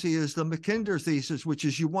policy is the Mackinder thesis, which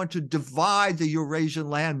is you want to divide the Eurasian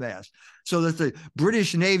landmass so that the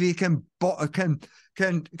British Navy can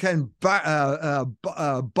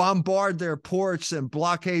bombard their ports and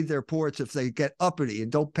blockade their ports if they get uppity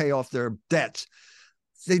and don't pay off their debts.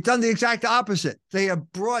 They've done the exact opposite. They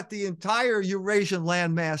have brought the entire Eurasian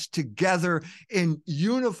landmass together in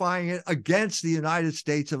unifying it against the United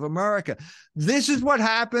States of America. This is what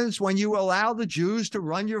happens when you allow the Jews to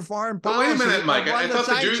run your foreign policy. But wait a minute, Mike. I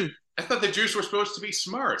thought the Jews were supposed to be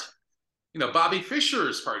smart. Bobby Fischer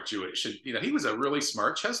is part Jewish, and he was a really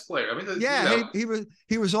smart chess player. I mean,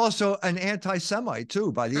 he was also an anti-Semite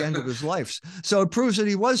too by the end of his life. So it proves that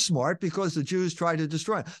he was smart because the Jews tried to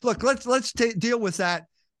destroy him. Look, let's deal with that.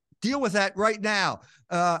 Deal with that right now.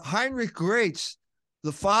 Heinrich Graetz,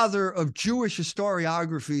 the father of Jewish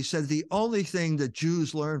historiography, said the only thing that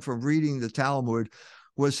Jews learned from reading the Talmud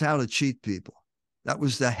was how to cheat people. That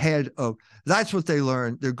was that's what they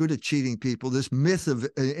learned. They're good at cheating people. This myth of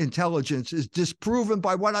intelligence is disproven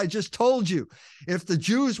by what I just told you. If the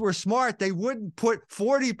Jews were smart, they wouldn't put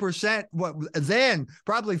 40%, then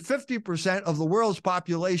probably 50% of the world's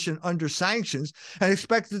population under sanctions and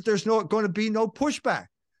expect that there's going to be no pushback.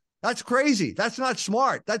 That's crazy. That's not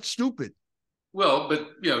smart. That's stupid. Well,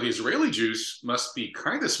 but the Israeli Jews must be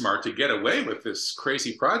kind of smart to get away with this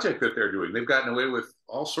crazy project that they're doing. They've gotten away with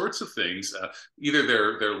all sorts of things. Either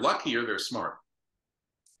they're lucky or they're smart.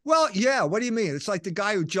 Well, yeah. What do you mean? It's like the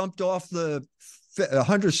guy who jumped off the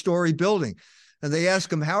 100-story building, and they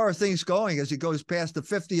ask him, "How are things going?" as he goes past the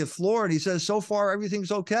 50th floor, and he says, "So far,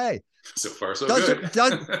 everything's okay." So far, so good.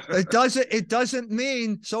 It doesn't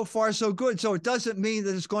mean so far, so good. So it doesn't mean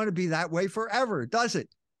that it's going to be that way forever, does it?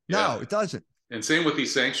 No, it doesn't. And same with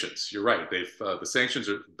these sanctions. You're right. The sanctions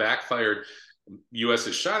are backfired. The U.S.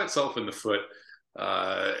 has shot itself in the foot.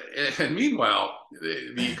 And meanwhile,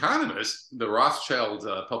 the Economist, the Rothschild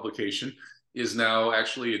publication, is now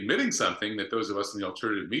actually admitting something that those of us in the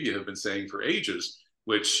alternative media have been saying for ages,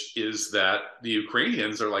 which is that the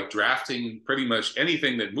Ukrainians are like drafting pretty much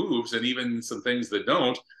anything that moves and even some things that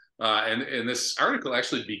don't. And this article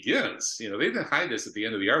actually begins, they didn't hide this at the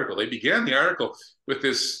end of the article. They began the article with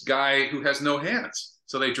this guy who has no hands.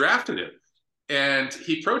 So they drafted him and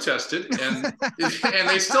he protested and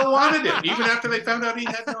they still wanted him, even after they found out he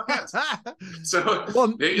had no hands. So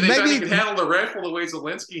they thought he could handle the rifle the way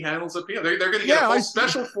Zelensky handles a piano. They're going to get a whole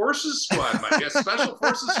special forces squad, Mike. A special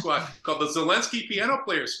forces squad called the Zelensky Piano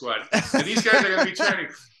Player Squad. And these guys are going to be chanting,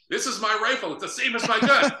 "This is my rifle. It's the same as my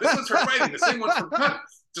gun. This one's for fighting. The same one's for gun."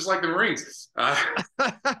 Just like the Marines.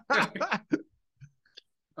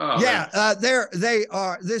 They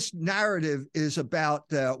are. This narrative is about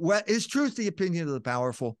is truth the opinion of the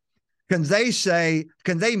powerful? Can they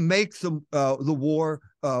make the war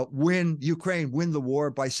Ukraine win the war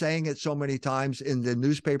by saying it so many times in the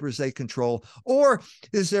newspapers they control? Or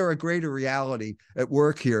is there a greater reality at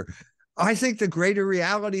work here? I think the greater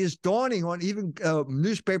reality is dawning on even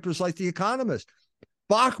newspapers like The Economist.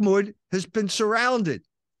 Bakhmut has been surrounded.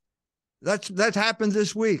 That happened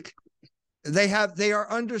this week. They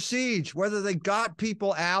are under siege. Whether they got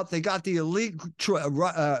people out, they got the elite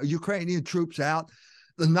Ukrainian troops out.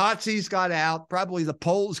 The Nazis got out. Probably the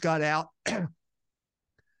Poles got out.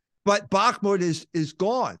 But Bakhmut is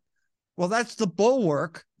gone. Well, that's the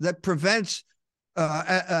bulwark that prevents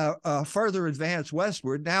further advance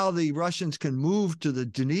westward. Now the Russians can move to the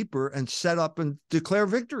Dnieper and set up and declare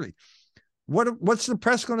victory. What's the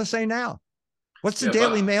press going to say now? What's the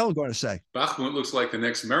Daily Mail going to say? Bakhmut looks like the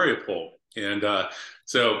next Mariupol. And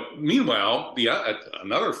so meanwhile,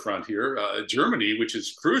 another front here, Germany, which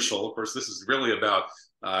is crucial. Of course, this is really about,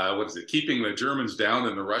 keeping the Germans down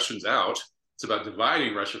and the Russians out. It's about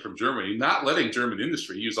dividing Russia from Germany, not letting German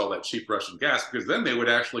industry use all that cheap Russian gas, because then they would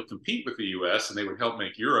actually compete with the US and they would help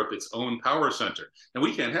make Europe its own power center. And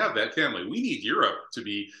we can't have that, can we? We need Europe to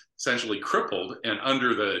be essentially crippled and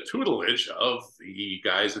under the tutelage of the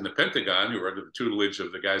guys in the Pentagon, who are under the tutelage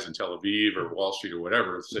of the guys in Tel Aviv or Wall Street or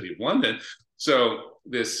whatever, the city of London. So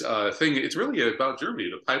this thing, it's really about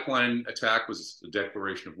Germany. The pipeline attack was a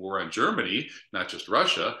declaration of war on Germany, not just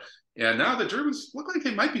Russia. And now the Germans look like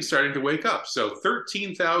they might be starting to wake up. So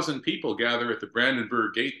 13,000 people gather at the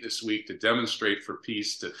Brandenburg Gate this week to demonstrate for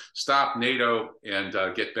peace, to stop NATO and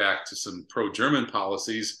get back to some pro-German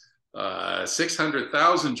policies.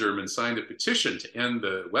 600,000 Germans signed a petition to end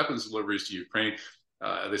the weapons deliveries to Ukraine.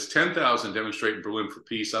 This 10,000 demonstrate in Berlin for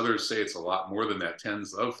peace. Others say it's a lot more than that,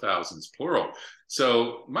 tens of thousands, plural.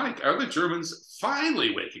 So, Mike, are the Germans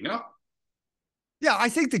finally waking up? Yeah, I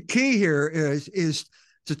think the key here is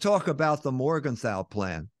to talk about the Morgenthau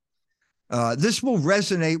Plan. This will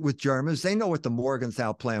resonate with Germans. They know what the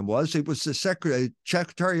Morgenthau Plan was. It was the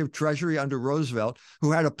Secretary of Treasury under Roosevelt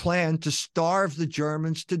who had a plan to starve the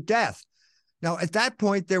Germans to death. Now, at that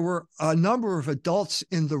point, there were a number of adults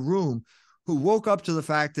in the room who woke up to the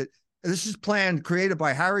fact that this is a plan created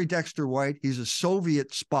by Harry Dexter White. He's a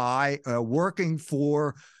Soviet spy working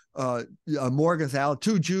for Morgenthau,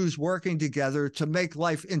 two Jews working together to make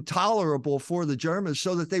life intolerable for the Germans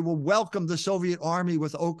so that they will welcome the Soviet army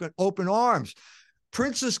with open arms.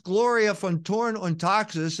 Princess Gloria von Thurn und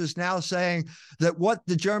Taxis is now saying that what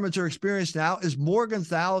the Germans are experiencing now is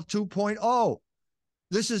Morgenthau 2.0.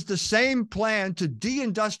 This is the same plan to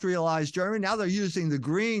deindustrialize Germany. Now they're using the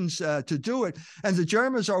Greens to do it. And the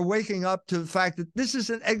Germans are waking up to the fact that this is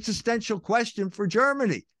an existential question for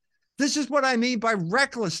Germany. This is what I mean by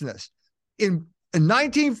recklessness. In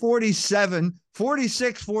 1947,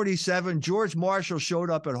 47, George Marshall showed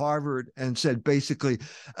up at Harvard and said, basically,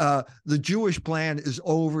 the Jewish plan is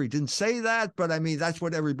over. He didn't say that, but I mean, that's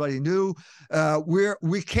what everybody knew.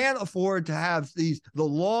 We can't afford to have the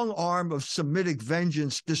long arm of Semitic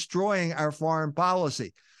vengeance destroying our foreign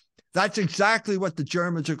policy. That's exactly what the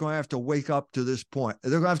Germans are going to have to wake up to this point.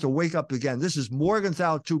 They're going to have to wake up again. This is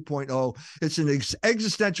Morgenthau 2.0. It's an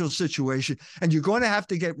existential situation, and you're going to have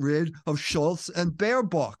to get rid of Scholz and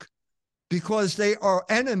Baerbock because they are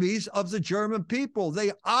enemies of the German people.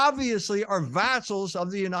 They obviously are vassals of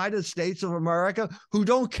the United States of America who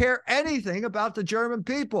don't care anything about the German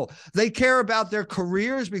people. They care about their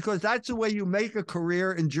careers because that's the way you make a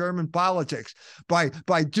career in German politics, by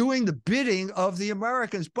doing the bidding of the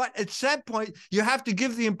Americans. But at some point, you have to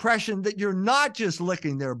give the impression that you're not just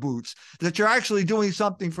licking their boots, that you're actually doing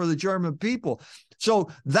something for the German people. So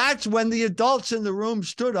that's when the adults in the room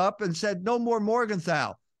stood up and said, no more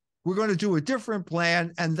Morgenthau. We're going to do a different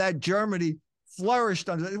plan, and that Germany flourished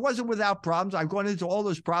under it. It wasn't without problems. I've gone into all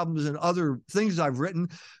those problems and other things I've written,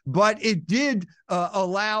 but it did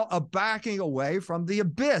allow a backing away from the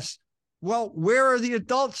abyss. Well, where are the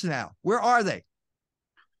adults now? Where are they?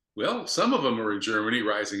 Well, some of them are in Germany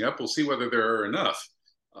rising up. We'll see whether there are enough.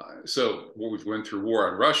 So we've went through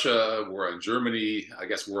war on Russia, war on Germany, I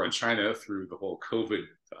guess war on China through the whole COVID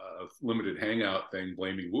limited hangout thing,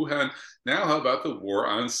 blaming Wuhan. Now, how about the war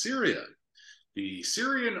on Syria? The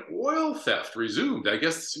Syrian oil theft resumed. I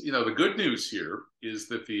guess, the good news here is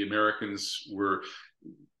that the Americans were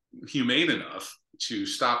humane enough to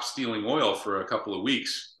stop stealing oil for a couple of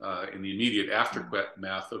weeks in the immediate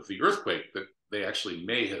aftermath of the earthquake that they actually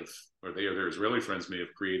may have, or they or their Israeli friends may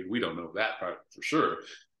have created. We don't know that part for sure.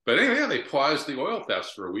 But anyway, yeah, they paused the oil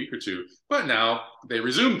thefts for a week or two, but now they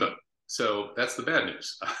resumed them. So that's the bad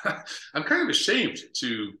news. I'm kind of ashamed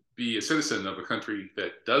to be a citizen of a country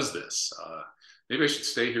that does this. Maybe I should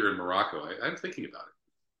stay here in Morocco. I'm thinking about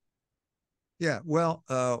it. Yeah, well,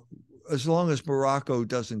 as long as Morocco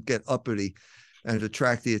doesn't get uppity and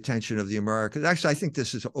attract the attention of the Americans. Actually, I think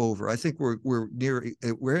this is over. I think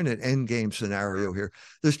we're in an end game scenario here.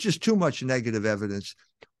 There's just too much negative evidence.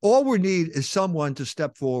 All we need is someone to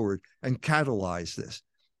step forward and catalyze this.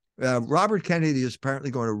 Robert Kennedy is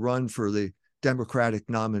apparently going to run for the Democratic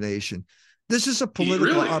nomination. This is a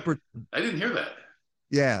political opportunity. I didn't hear that.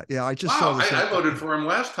 Yeah. I just saw this. I voted for him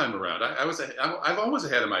last time around. I've always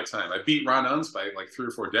ahead of my time. I beat Ron Unz by like 3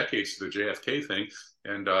 or 4 decades to the JFK thing,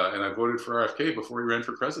 and I voted for RFK before he ran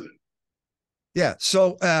for president. Yeah,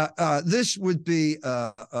 so this would be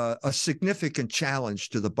a significant challenge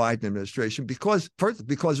to the Biden administration because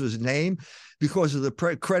of his name, because of the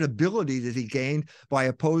credibility that he gained by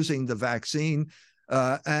opposing the vaccine.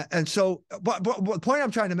 And so, but the point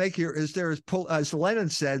I'm trying to make here is there is, as Lenin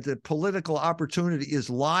said, that political opportunity is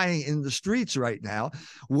lying in the streets right now,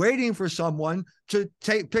 waiting for someone to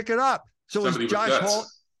pick it up. So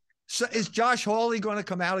is Josh Hawley going to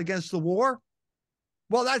come out against the war?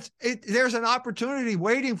 Well, that's it. There's an opportunity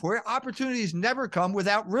waiting for it. Opportunities never come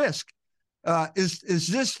without risk. Is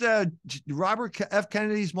this Robert F.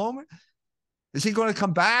 Kennedy's moment? Is he going to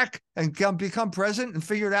come back and become president and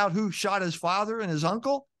figure out who shot his father and his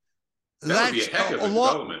uncle? That would be a heck of a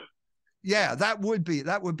development. Yeah, that would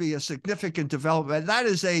be a significant development. That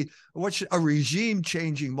is a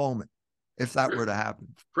regime-changing moment if that were to happen.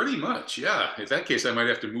 Pretty much, yeah. In that case, I might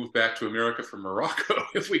have to move back to America from Morocco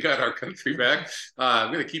if we got our country back.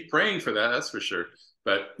 I'm going to keep praying for that, that's for sure.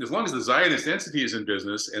 But as long as the Zionist entity is in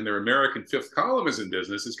business and their American fifth column is in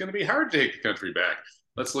business, it's going to be hard to take the country back.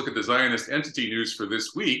 Let's look at the Zionist entity news for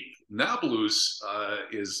this week. Nablus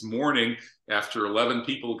is mourning after 11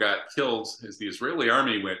 people got killed as the Israeli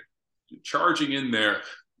army went charging in there,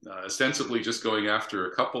 ostensibly just going after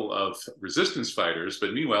a couple of resistance fighters.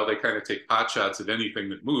 But meanwhile, they kind of take potshots at anything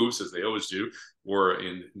that moves, as they always do, or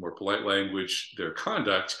in more polite language, their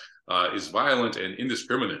conduct is violent and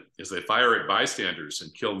indiscriminate as they fire at bystanders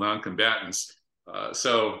and kill non-combatants.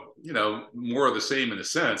 So, more of the same in a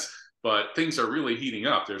sense, but things are really heating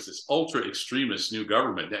up. There's this ultra-extremist new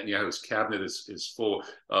government. Netanyahu's cabinet is full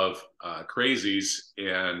of crazies,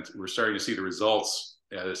 and we're starting to see the results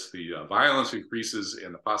as the violence increases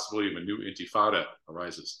and the possibility of a new intifada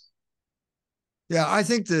arises. Yeah, I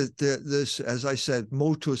think that this, as I said,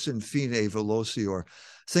 motus in fine velocior,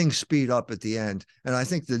 things speed up at the end. And I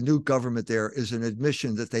think the new government there is an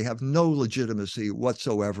admission that they have no legitimacy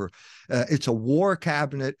whatsoever. It's a war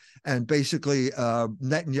cabinet, and basically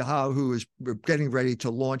Netanyahu is getting ready to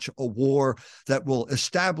launch a war that will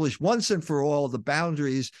establish once and for all the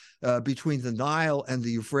boundaries between the Nile and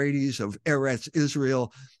the Euphrates of Eretz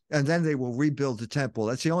Israel. And then they will rebuild the temple.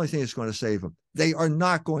 That's the only thing that's going to save them. They are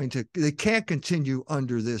not going to, they can't continue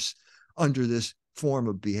under this form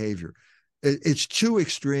of behavior. It's too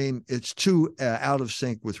extreme. It's too out of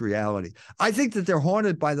sync with reality. I think that they're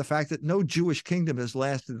haunted by the fact that no Jewish kingdom has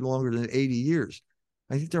lasted longer than 80 years.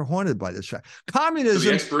 I think they're haunted by this fact. Communism. So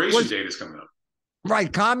the expiration date is coming up.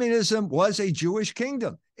 Right. Communism was a Jewish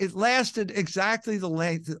kingdom. It lasted exactly the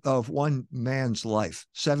length of one man's life,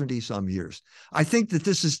 70 some years. I think that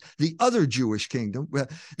this is the other Jewish kingdom.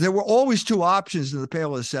 There were always two options in the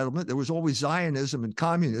Pale of Settlement. There was always Zionism and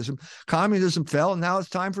communism. Communism fell, and now it's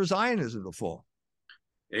time for Zionism to fall.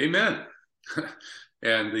 Amen.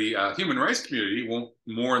 And the human rights community won't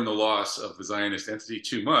mourn the loss of the Zionist entity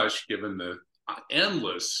too much, given the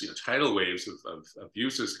endless tidal waves of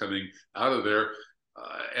abuses coming out of there.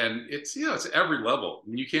 And it's every level. I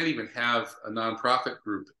mean, you can't even have a nonprofit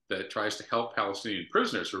group that tries to help Palestinian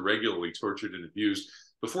prisoners who are regularly tortured and abused.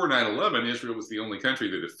 Before 9/11, Israel was the only country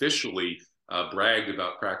that officially bragged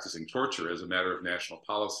about practicing torture as a matter of national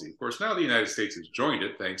policy. Of course, now the United States has joined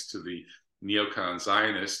it thanks to the neocon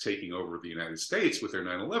Zionists taking over the United States with their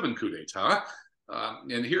 9/11 coup d'etat.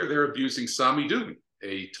 And here they're abusing Sami Dun,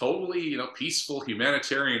 a totally peaceful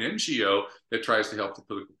humanitarian NGO that tries to help the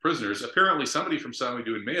political prisoners. Apparently somebody from Sami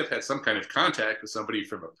Dun may have had some kind of contact with somebody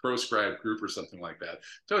from a proscribed group or something like that.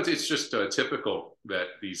 So it's just typical that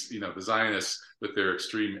these the Zionists, with their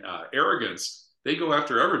extreme arrogance, they go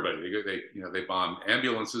after everybody. They bomb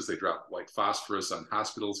ambulances, they drop white phosphorus on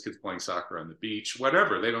hospitals, kids playing soccer on the beach,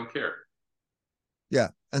 whatever. They don't care. Yeah,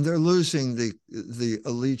 and they're losing the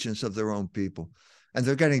allegiance of their own people. And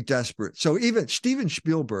they're getting desperate. So even Steven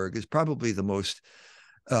Spielberg is probably the most,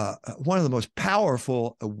 one of the most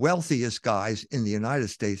powerful, wealthiest guys in the United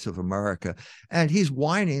States of America. And he's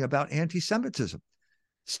whining about anti-Semitism.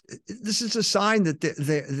 This is a sign that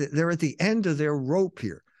they're at the end of their rope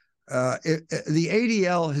here. The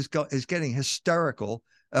ADL is getting hysterical.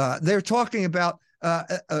 They're talking about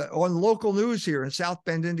on local news here in South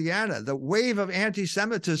Bend, Indiana, the wave of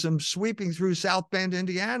anti-Semitism sweeping through South Bend,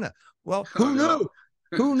 Indiana. Well, who knew?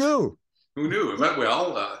 Who knew? Who knew?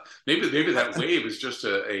 Well, maybe that wave is just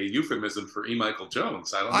a euphemism for E. Michael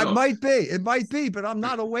Jones. I don't know. It might be, but I'm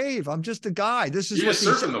not a wave. I'm just a guy. This is You're just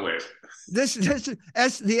surfing the wave. The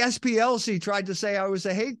SPLC tried to say I was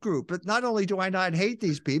a hate group, but not only do I not hate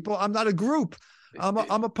these people, I'm not a group. I'm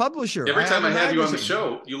a publisher. Every time I have you on the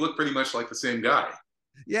show, you look pretty much like the same guy.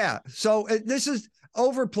 Yeah. So this is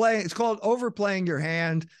overplaying. It's called overplaying your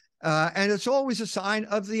hand. And it's always a sign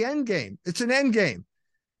of the end game. It's an end game.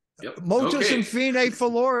 Yep. Motus and Okay.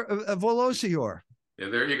 fine volosior. Yeah,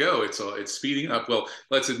 there you go. It's speeding up. Well,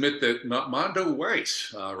 let's admit that Mondo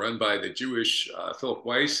Weiss, run by the Jewish Philip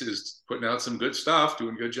Weiss, is putting out some good stuff,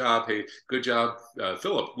 doing a good job. Hey, good job,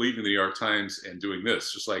 Philip, leaving the New York Times and doing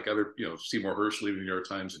this, just like other, Seymour Hersh leaving the New York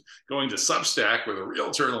Times and going to Substack, where the real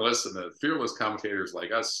journalists and the fearless commentators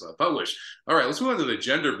like us publish. All right, let's move on to the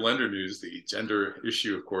gender blender news. The gender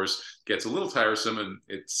issue, of course, gets a little tiresome, and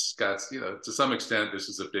it's got, to some extent, this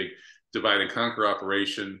is a big divide and conquer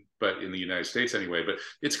operation, but in the United States anyway. But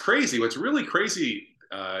it's crazy. What's really crazy,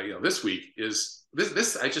 this week is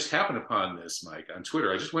this. I just happened upon this, Mike, on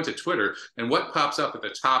Twitter. I just went to Twitter, and what pops up at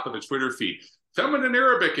the top of the Twitter feed? Feminine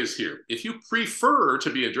Arabic is here. If you prefer to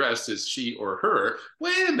be addressed as she or her,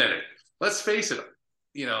 wait a minute. Let's face it.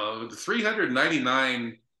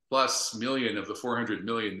 399 plus million of the 400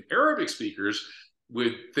 million Arabic speakers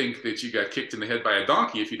would think that you got kicked in the head by a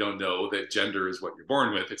donkey if you don't know that gender is what you're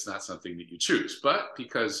born with. It's not something that you choose. But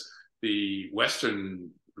because the Western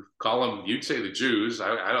column, you'd say the Jews,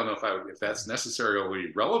 I don't know if that's necessarily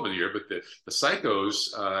relevant here, but the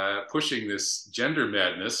psychos pushing this gender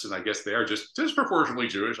madness, and I guess they are just disproportionately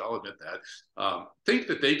Jewish, I'll admit that, think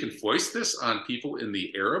that they can foist this on people in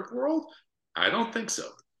the Arab world? I don't think so.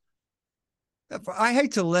 I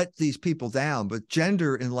hate to let these people down, but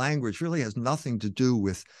gender in language really has nothing to do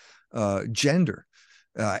with gender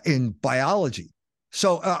in biology.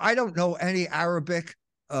 So I don't know any Arabic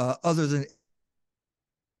other than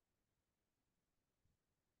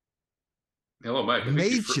Hello, Mike.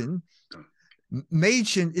 Mädchen.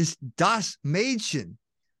 Mädchen is das Mädchen.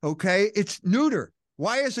 Okay, it's neuter.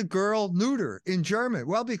 Why is a girl neuter in German?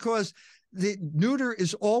 Well, because the neuter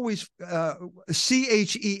is always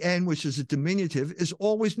CHEN, which is a diminutive, is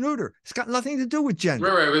always neuter. It's got nothing to do with gender.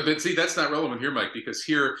 Right. But see, that's not relevant here, Mike, because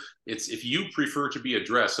here it's if you prefer to be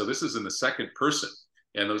addressed. So this is in the second person,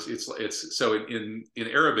 and it's so in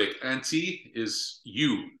Arabic, anti is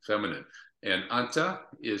you, feminine, and anta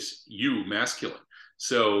is you, masculine.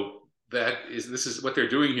 So this is what they're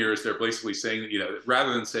doing here is they're basically saying that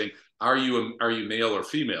rather than saying are you male or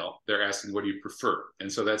female? They're asking, what do you prefer?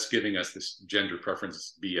 And so that's giving us this gender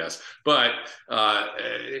preference BS. But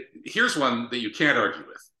here's one that you can't argue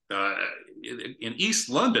with. In East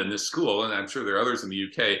London, this school, and I'm sure there are others in the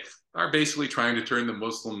UK, are basically trying to turn the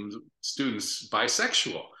Muslim students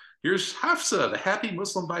bisexual. Here's Hafsa, the happy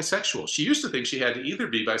Muslim bisexual. She used to think she had to either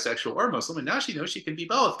be bisexual or Muslim, and now she knows she can be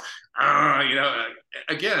both.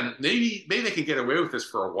 Again, maybe they can get away with this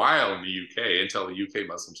for a while in the UK until the UK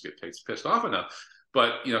Muslims get pissed off enough.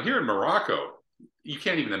 But here in Morocco, you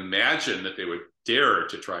can't even imagine that they would dare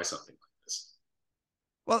to try something like this.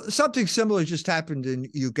 Well, something similar just happened in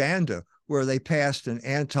Uganda, where they passed an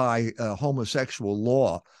anti-homosexual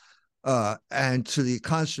law, and to the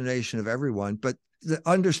consternation of everyone. But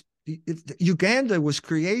Uganda was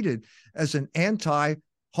created as an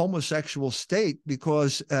anti-homosexual state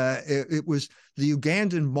because it was the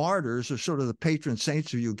Ugandan martyrs, or sort of the patron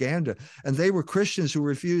saints of Uganda, and they were Christians who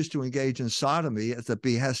refused to engage in sodomy at the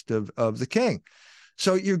behest of the king.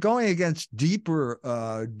 So you're going against deeper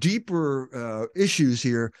issues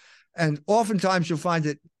here, and oftentimes you'll find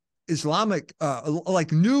that Islamic,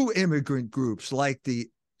 like new immigrant groups, like the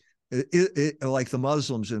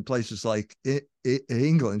Muslims in places like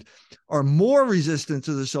England, are more resistant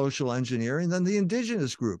to the social engineering than the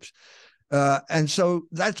indigenous groups. And so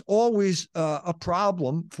that's always a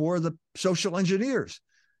problem for the social engineers.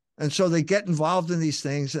 And so they get involved in these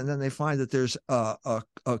things, and then they find that there's a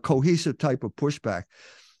cohesive type of pushback.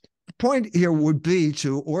 The point here would be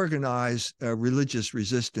to organize religious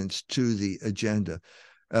resistance to the agenda,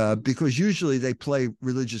 because usually they play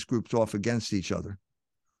religious groups off against each other.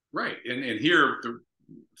 Right. And here, the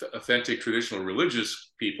authentic traditional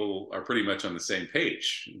religious people are pretty much on the same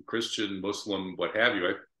page. Christian, Muslim, what have you.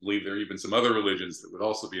 I believe there are even some other religions that would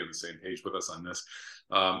also be on the same page with us on this.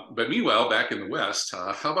 But meanwhile, back in the West,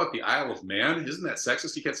 how about the Isle of Man? Isn't that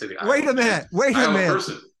sexist? You can't say the Isle Wait a minute. Wait a minute.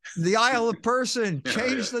 Person. The Isle of Person.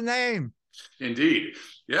 Change the name. Indeed.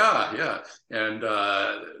 Yeah. And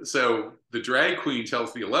so the drag queen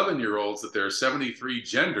tells the 11-year-olds that there are 73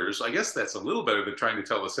 genders. I guess that's a little better than trying to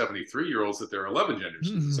tell the 73-year-olds that there are 11 genders.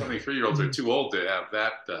 The 73-years are too old to have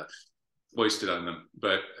that foisted on them.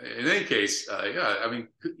 But in any case,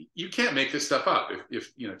 you can't make this stuff up.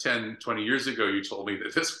 If 10, 20 years ago, you told me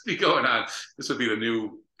that this would be going on, this would be the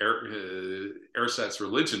new ersatz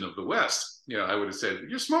religion of the West, I would have said,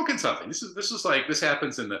 you're smoking something. This is like, this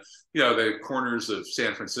happens in the corners of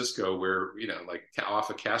San Francisco where, like off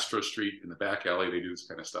of Castro Street in the back alley, they do this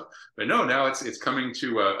kind of stuff. But no, now it's coming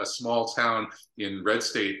to a small town in red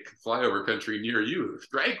state flyover country near you.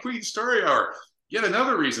 Drag Queen Story Hour. Yet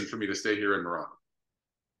another reason for me to stay here in Morocco.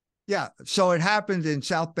 Yeah. So it happened in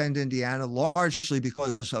South Bend, Indiana, largely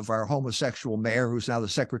because of our homosexual mayor, who's now the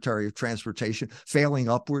Secretary of Transportation, failing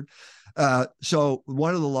upward. So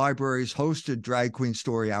one of the libraries hosted Drag Queen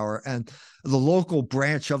Story Hour, and the local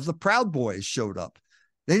branch of the Proud Boys showed up.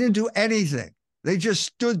 They didn't do anything. They just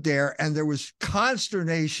stood there, and there was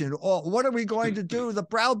consternation. Oh, what are we going to do? The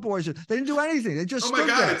Proud Boys. They didn't do anything. They just stood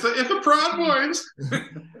there. It's the Proud Boys.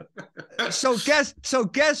 So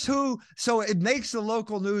guess who? So it makes the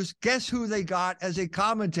local news. Guess who they got as a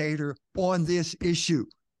commentator on this issue?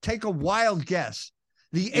 Take a wild guess.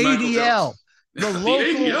 The ADL. The local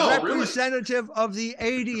ADL, representative of the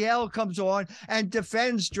ADL comes on and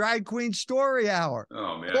defends Drag Queen Story Hour.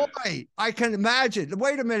 Oh, man. Boy, I can imagine.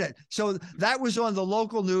 Wait a minute. So that was on the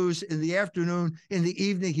local news in the afternoon. In the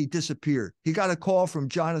evening, he disappeared. He got a call from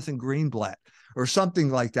Jonathan Greenblatt or something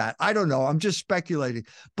like that. I don't know. I'm just speculating.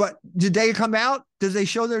 But did they come out? Did they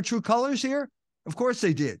show their true colors here? Of course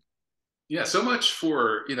they did. Yeah, so much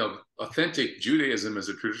for, authentic Judaism as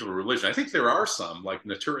a traditional religion. I think there are some, like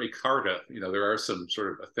Neturei Karta, there are some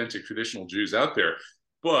sort of authentic traditional Jews out there.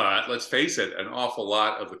 But let's face it, an awful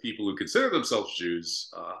lot of the people who consider themselves Jews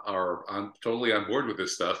are totally on board with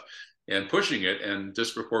this stuff and pushing it, and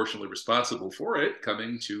disproportionately responsible for it,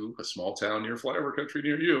 coming to a small town near flyover country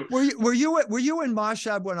near you. Were you in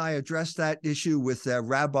Mashhad when I addressed that issue with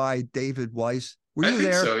Rabbi David Weiss? Were you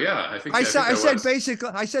there? So yeah, I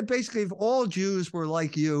said basically, if all Jews were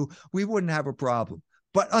like you, we wouldn't have a problem.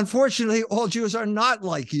 But unfortunately, all Jews are not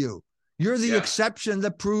like you. You're the exception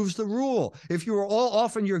that proves the rule. If you were all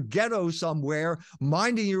off in your ghetto somewhere,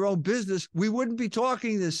 minding your own business, we wouldn't be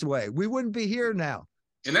talking this way. We wouldn't be here now.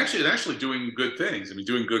 And actually doing good things. I mean,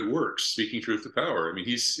 doing good works, speaking truth to power. I mean,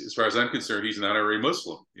 he's, as far as I'm concerned, he's an honorary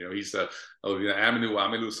Muslim. He's Aminu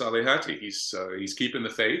Salihati. He's keeping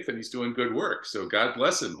the faith, and he's doing good work. So God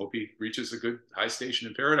bless him. Hope he reaches a good high station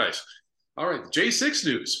in paradise. All right, J6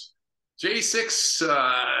 news. J6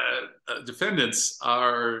 defendants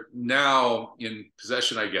are now in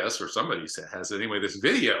possession, I guess, or somebody has anyway, this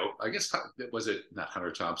video. I guess, was it not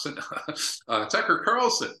Hunter Thompson? Tucker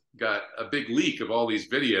Carlson got a big leak of all these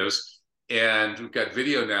videos. And we've got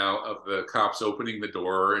video now of the cops opening the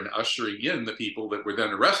door and ushering in the people that were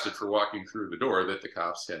then arrested for walking through the door that the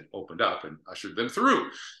cops had opened up and ushered them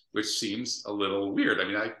through, which seems a little weird. I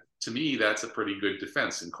mean, to me, that's a pretty good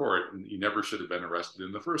defense in court, and you never should have been arrested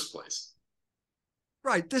in the first place.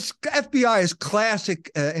 Right. This FBI is classic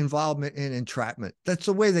involvement in entrapment. That's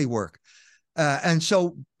the way they work. And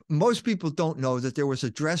so most people don't know that there was a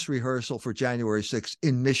dress rehearsal for January 6th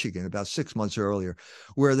in Michigan about 6 months earlier,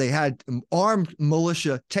 where they had armed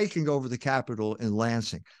militia taking over the Capitol in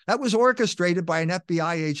Lansing. That was orchestrated by an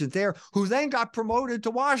FBI agent there, who then got promoted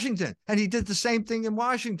to Washington, and he did the same thing in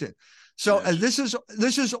Washington. So this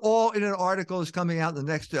is all in an article that's coming out in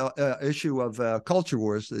the next issue of Culture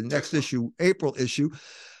Wars, the next issue, April issue,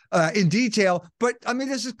 in detail. But I mean,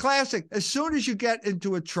 this is classic. As soon as you get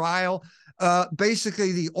into a trial,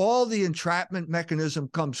 basically all the entrapment mechanism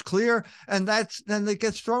comes clear, and then it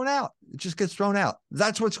gets thrown out. It just gets thrown out.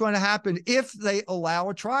 That's what's going to happen if they allow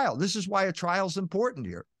a trial. This is why a trial is important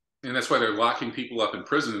here. And that's why they're locking people up in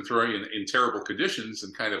prison and throwing in terrible conditions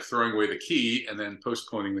and kind of throwing away the key and then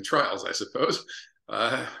postponing the trials, I suppose.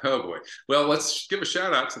 Oh, boy. Well, let's give a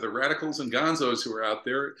shout out to the radicals and gonzos who are out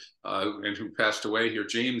there and who passed away here.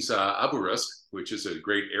 James Abu Rusk, which is a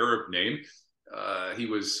great Arab name. He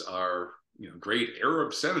was our great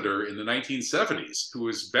Arab senator in the 1970s, who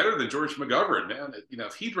was better than George McGovern. Man,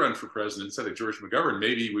 if he'd run for president instead of George McGovern,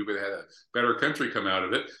 maybe we would have had a better country come out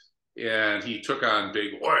of it. And he took on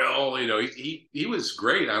big oil. He was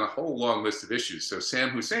great on a whole long list of issues. So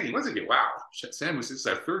Sam Husseini, once again, wow, Sam Husseini, this is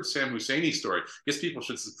our third Sam Husseini story. I guess people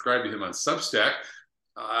should subscribe to him on Substack.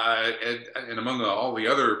 And among all the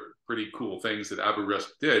other pretty cool things that Abu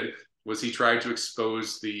Rusk did was he tried to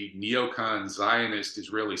expose the neocon Zionist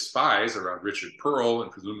Israeli spies around Richard Pearl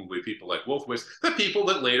and presumably people like Wolfowitz, the people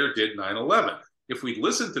that later did 9/11. If we'd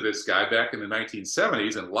listened to this guy back in the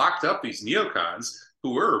 1970s and locked up these neocons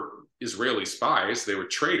who were Israeli spies, they were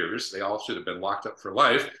traitors, they all should have been locked up for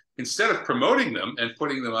life, instead of promoting them and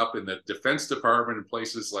putting them up in the Defense Department and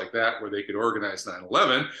places like that where they could organize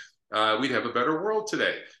 9/11, we'd have a better world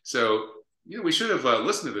today. So, we should have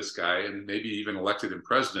listened to this guy and maybe even elected him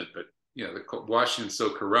president, but, Washington's so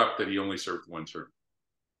corrupt that he only served one term.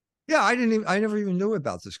 Yeah, I never even knew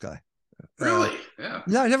about this guy. Really? Yeah.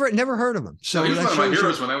 No, I never heard of him. So he was one of my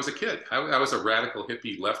heroes when I was a kid. I was a radical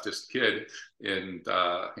hippie leftist kid, and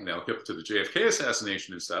hip to the JFK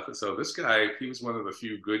assassination and stuff. And so this guy, he was one of the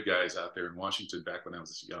few good guys out there in Washington back when I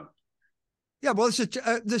was young. Yeah, well,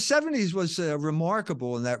 the 70s was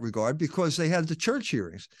remarkable in that regard because they had the church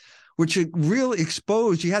hearings, which really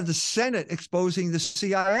exposed. You had the Senate exposing the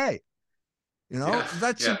CIA. You know, Yeah,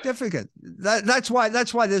 that's yeah. significant. That's why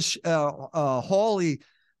this Hawley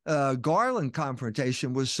Garland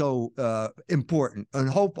confrontation was so important and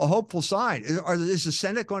a hopeful sign. Is the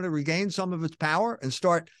Senate going to regain some of its power and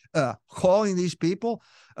start calling these people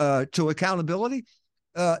to accountability?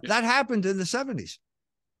 That happened in the 70s.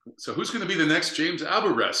 So who's going to be the next James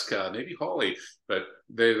Albaresque? Maybe Hawley, but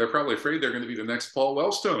they're probably afraid they're going to be the next Paul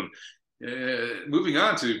Wellstone. Moving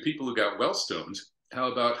on to people who got Wellstoned. How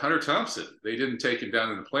about Hunter Thompson? They didn't take him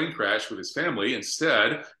down in a plane crash with his family.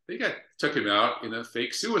 Instead, they took him out in a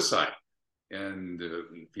fake suicide. And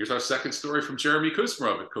here's our second story from Jeremy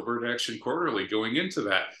Kuzmarov at Covert Action Quarterly going into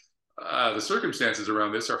that. The circumstances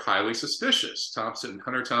around this are highly suspicious.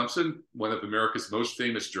 Hunter Thompson, one of America's most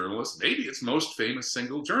famous journalists, maybe its most famous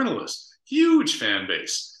single journalist, huge fan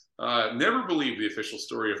base. Never believed the official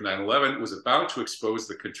story of 9/11, was about to expose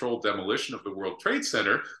the controlled demolition of the World Trade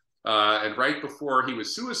Center. And right before he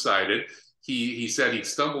was suicided, he said he'd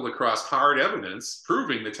stumbled across hard evidence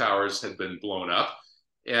proving the towers had been blown up.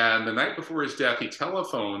 And the night before his death, he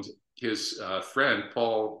telephoned his friend,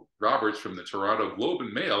 Paul Roberts from the Toronto Globe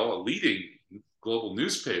and Mail, a leading global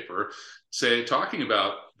newspaper, talking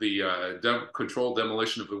about the controlled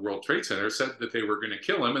demolition of the World Trade Center, said that they were going to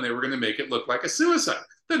kill him and they were going to make it look like a suicide.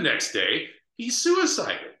 The next day, he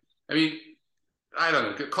suicided. I mean, I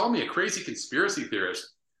don't know, call me a crazy conspiracy theorist.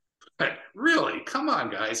 But really, come on,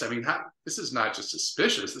 guys. I mean, this is not just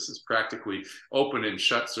suspicious. This is practically open and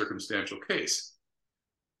shut circumstantial case.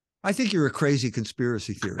 I think you're a crazy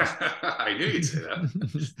conspiracy theorist. I knew you'd say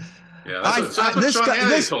that. Yeah, that's what Sean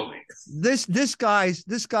Hannity told me.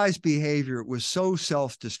 This guy's behavior was so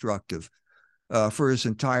self-destructive for his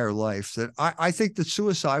entire life that I think that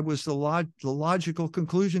suicide was the logical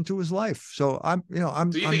conclusion to his life. So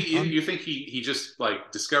you think he just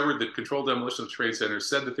like discovered the controlled demolition of the Trade Center,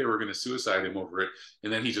 said that they were going to suicide him over it,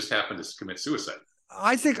 and then he just happened to commit suicide?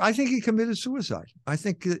 I think he committed suicide. I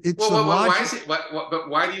think it's but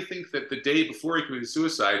why do you think that the day before he committed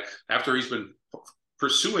suicide, after he's been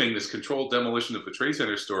pursuing this controlled demolition of the Trade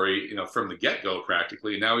Center story, from the get-go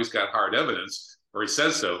practically, and now he's got hard evidence, or he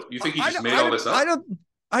says so? You think he just made all this up?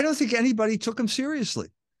 I don't think anybody took him seriously.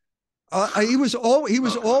 He was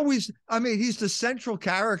always. I mean, he's the central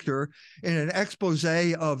character in an expose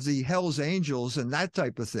of the Hell's Angels and that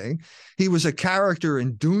type of thing. He was a character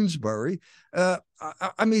in Doonesbury.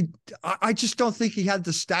 I mean, I just don't think he had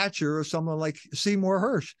the stature of someone like Seymour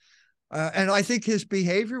Hersh. And I think his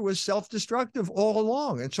behavior was self-destructive all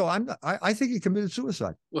along. And so I think he committed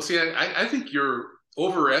suicide. Well, see, I think you're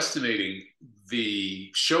overestimating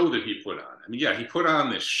the show that he put on. I mean, yeah, he put on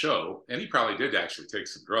this show, and he probably did actually take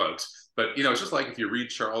some drugs. But, it's just like if you read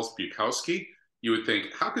Charles Bukowski, you would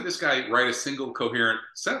think, how could this guy write a single coherent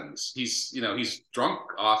sentence? He's drunk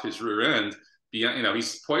off his rear end.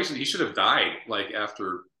 He's poisoned. He should have died like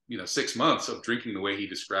after 6 months of drinking the way he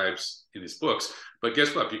describes in his books. But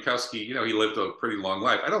guess what? Bukowski, he lived a pretty long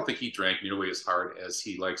life. I don't think he drank nearly as hard as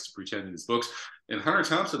he likes to pretend in his books. And Hunter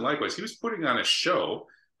Thompson, likewise, he was putting on a show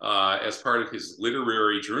as part of his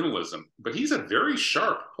literary journalism. But he's a very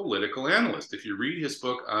sharp political analyst. If you read his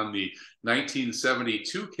book on the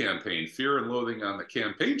 1972 campaign, Fear and Loathing on the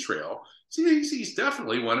Campaign Trail, he's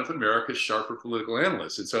definitely one of America's sharper political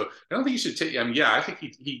analysts. And so I don't think you should take, I think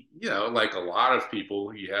he like a lot of people,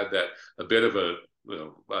 he had a bit of a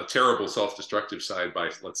terrible self-destructive side by,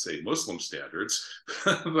 let's say, Muslim standards.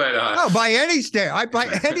 But by any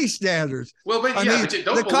any standards. Well, but but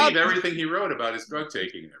don't believe everything he wrote about his drug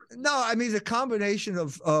taking and everything. No, I mean the combination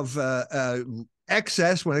of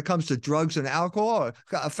excess when it comes to drugs and alcohol,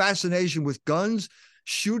 a fascination with guns,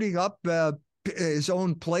 shooting up his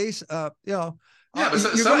own place. Yeah, but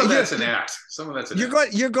some of that's an act. Some of that's an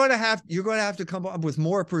act. You're going to have to come up with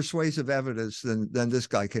more persuasive evidence than this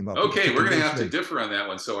guy came up with. Okay, we're going to have to differ on that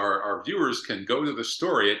one. So our viewers can go to the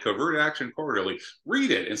story at Covert Action Quarterly,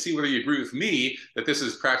 read it, and see whether you agree with me that this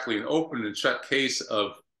is practically an open and shut case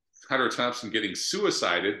of Hunter Thompson getting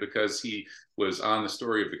suicided because he was on the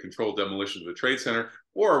story of the controlled demolition of the Trade Center,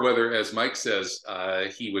 or whether, as Mike says,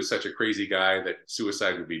 he was such a crazy guy that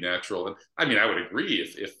suicide would be natural. And I mean, I would agree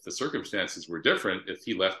if the circumstances were different, if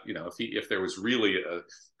he left, if there was really a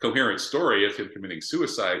coherent story of him committing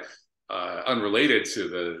suicide, unrelated to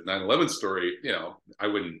the 9/11 story, I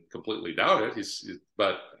wouldn't completely doubt it.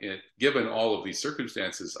 But given all of these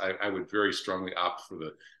circumstances, I would very strongly opt for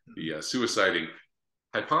the suiciding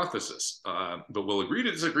hypothesis. But we'll agree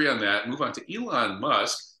to disagree on that. Move on to Elon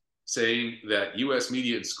Musk. saying that U.S.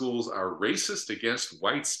 media and schools are racist against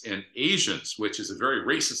whites and Asians, which is a very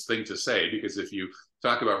racist thing to say, because if you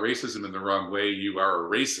talk about racism in the wrong way, you are a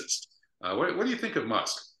racist. What do you think of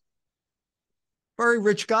Musk? Very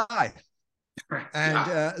rich guy. And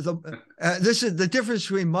Yeah. this is the difference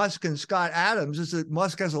between Musk and Scott Adams, is that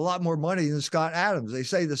Musk has a lot more money than Scott Adams. They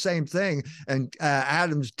say the same thing, and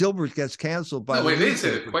Adams Dilbert gets canceled by No, the wait, they didn't say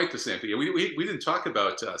newspaper. quite the same thing. We didn't talk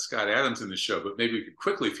about Scott Adams in the show, but maybe we could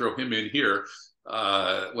quickly throw him in here.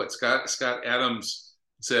 What Scott Adams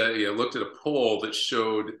said, looked at a poll that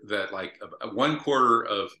showed that like one quarter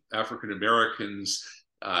of African Americans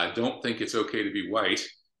don't think it's okay to be white,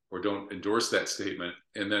 or don't endorse that statement,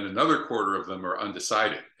 and then another quarter of them are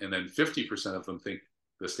undecided, and then 50% of them think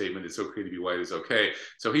the statement "it's okay to be white" is okay.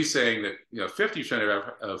 So he's saying that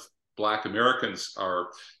 50% of Black Americans are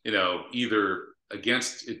either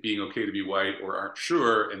against it being okay to be white or aren't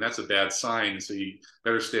sure, and that's a bad sign. So you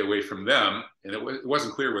better stay away from them. And it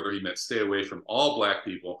wasn't clear whether he meant stay away from all Black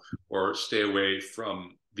people or stay away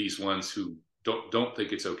from these ones who don't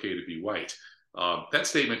think it's okay to be white. That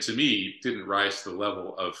statement to me didn't rise to the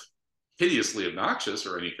level of hideously obnoxious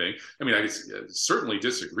or anything. I mean, I certainly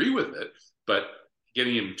disagree with it, but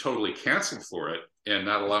getting him totally canceled for it and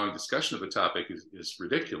not allowing discussion of the topic is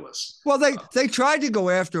ridiculous. Well, they tried to go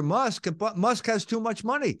after Musk, but Musk has too much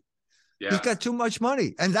money. Yeah. He's got too much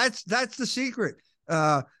money, and that's the secret.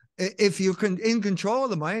 If you can in control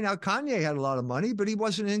of the money, now Kanye had a lot of money, but he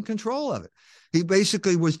wasn't in control of it. He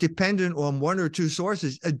basically was dependent on one or two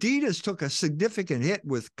sources. Adidas took a significant hit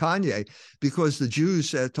with Kanye because the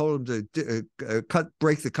Jews told him to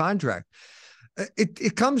break the contract.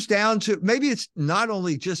 It comes down to, maybe it's not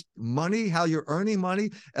only just money, how you're earning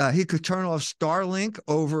money. He could turn off Starlink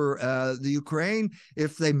over the Ukraine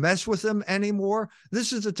if they mess with him anymore.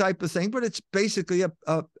 This is the type of thing, but it's basically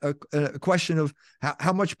a question of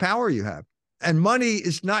how much power you have. And money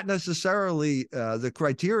is not necessarily the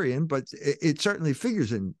criterion, but it certainly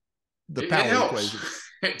figures in the power equation.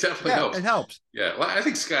 It definitely helps. It helps. Yeah, well, I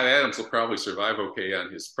think Scott Adams will probably survive okay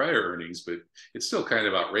on his prior earnings, but it's still kind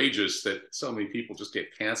of outrageous that so many people just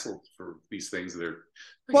get canceled for these things.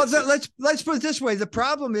 Well, let's put it this way. The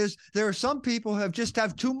problem is there are some people who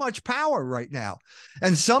have too much power right now,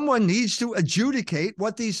 and someone needs to adjudicate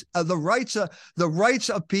what these the rights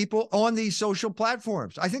of people on these social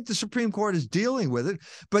platforms. I think the Supreme Court is dealing with it,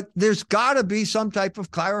 but there's got to be some type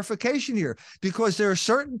of clarification here, because there are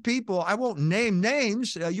certain people, I won't name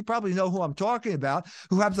names, you probably know who I'm talking about,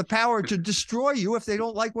 who have the power to destroy you if they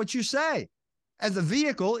don't like what you say, and the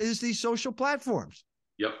vehicle is these social platforms.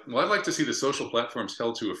 Yep. Well, I'd like to see the social platforms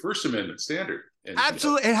held to a First Amendment standard. And,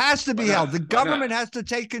 absolutely. It has to be held. The government has to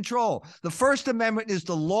take control. The First Amendment is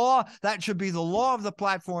the law. That should be the law of the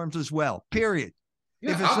platforms as well, period.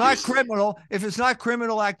 Yeah, if it's not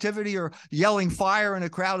criminal activity or yelling fire in a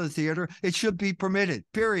crowded theater, it should be permitted,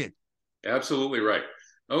 period. Absolutely right.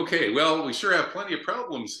 Okay, well, we sure have plenty of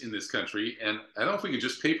problems in this country, and I don't know if we could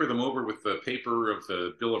just paper them over with the paper of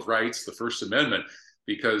the Bill of Rights, the First Amendment,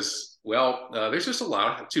 because, well, there's just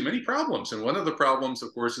too many problems. And one of the problems,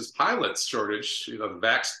 of course, is pilots shortage, the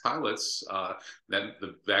vaxxed pilots. That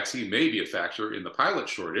the vaccine may be a factor in the pilot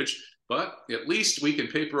shortage, but at least we can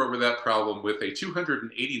paper over that problem with a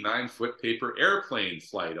 289-foot paper airplane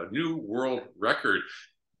flight, a new world record.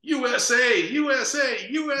 USA, USA,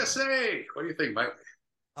 USA. What do you think, Mike?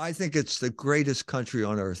 I think it's the greatest country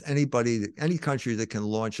on earth. Any country that can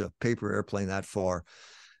launch a paper airplane that far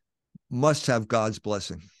must have God's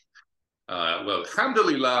blessing. Well,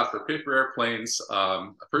 alhamdulillah for paper airplanes.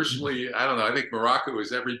 Personally, I don't know. I think Morocco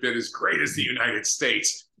is every bit as great as the United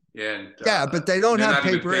States. And yeah, but they don't have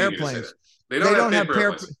paper airplanes. They don't have paper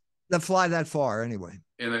airplanes that fly that far anyway.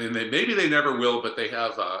 And maybe they never will, but they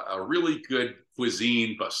have a really good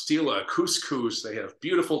cuisine, pastilla, couscous. They have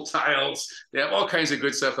beautiful tiles. They have all kinds of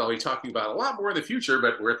good stuff I'll be talking about a lot more in the future,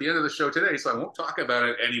 but we're at the end of the show today, so I won't talk about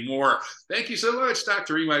it anymore. Thank you so much,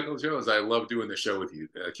 Dr. E. Michael Jones. I love doing the show with you.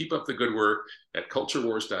 Keep up the good work at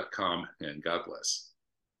culturewars.com, and God bless.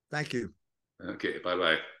 Thank you. Okay,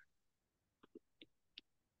 bye-bye.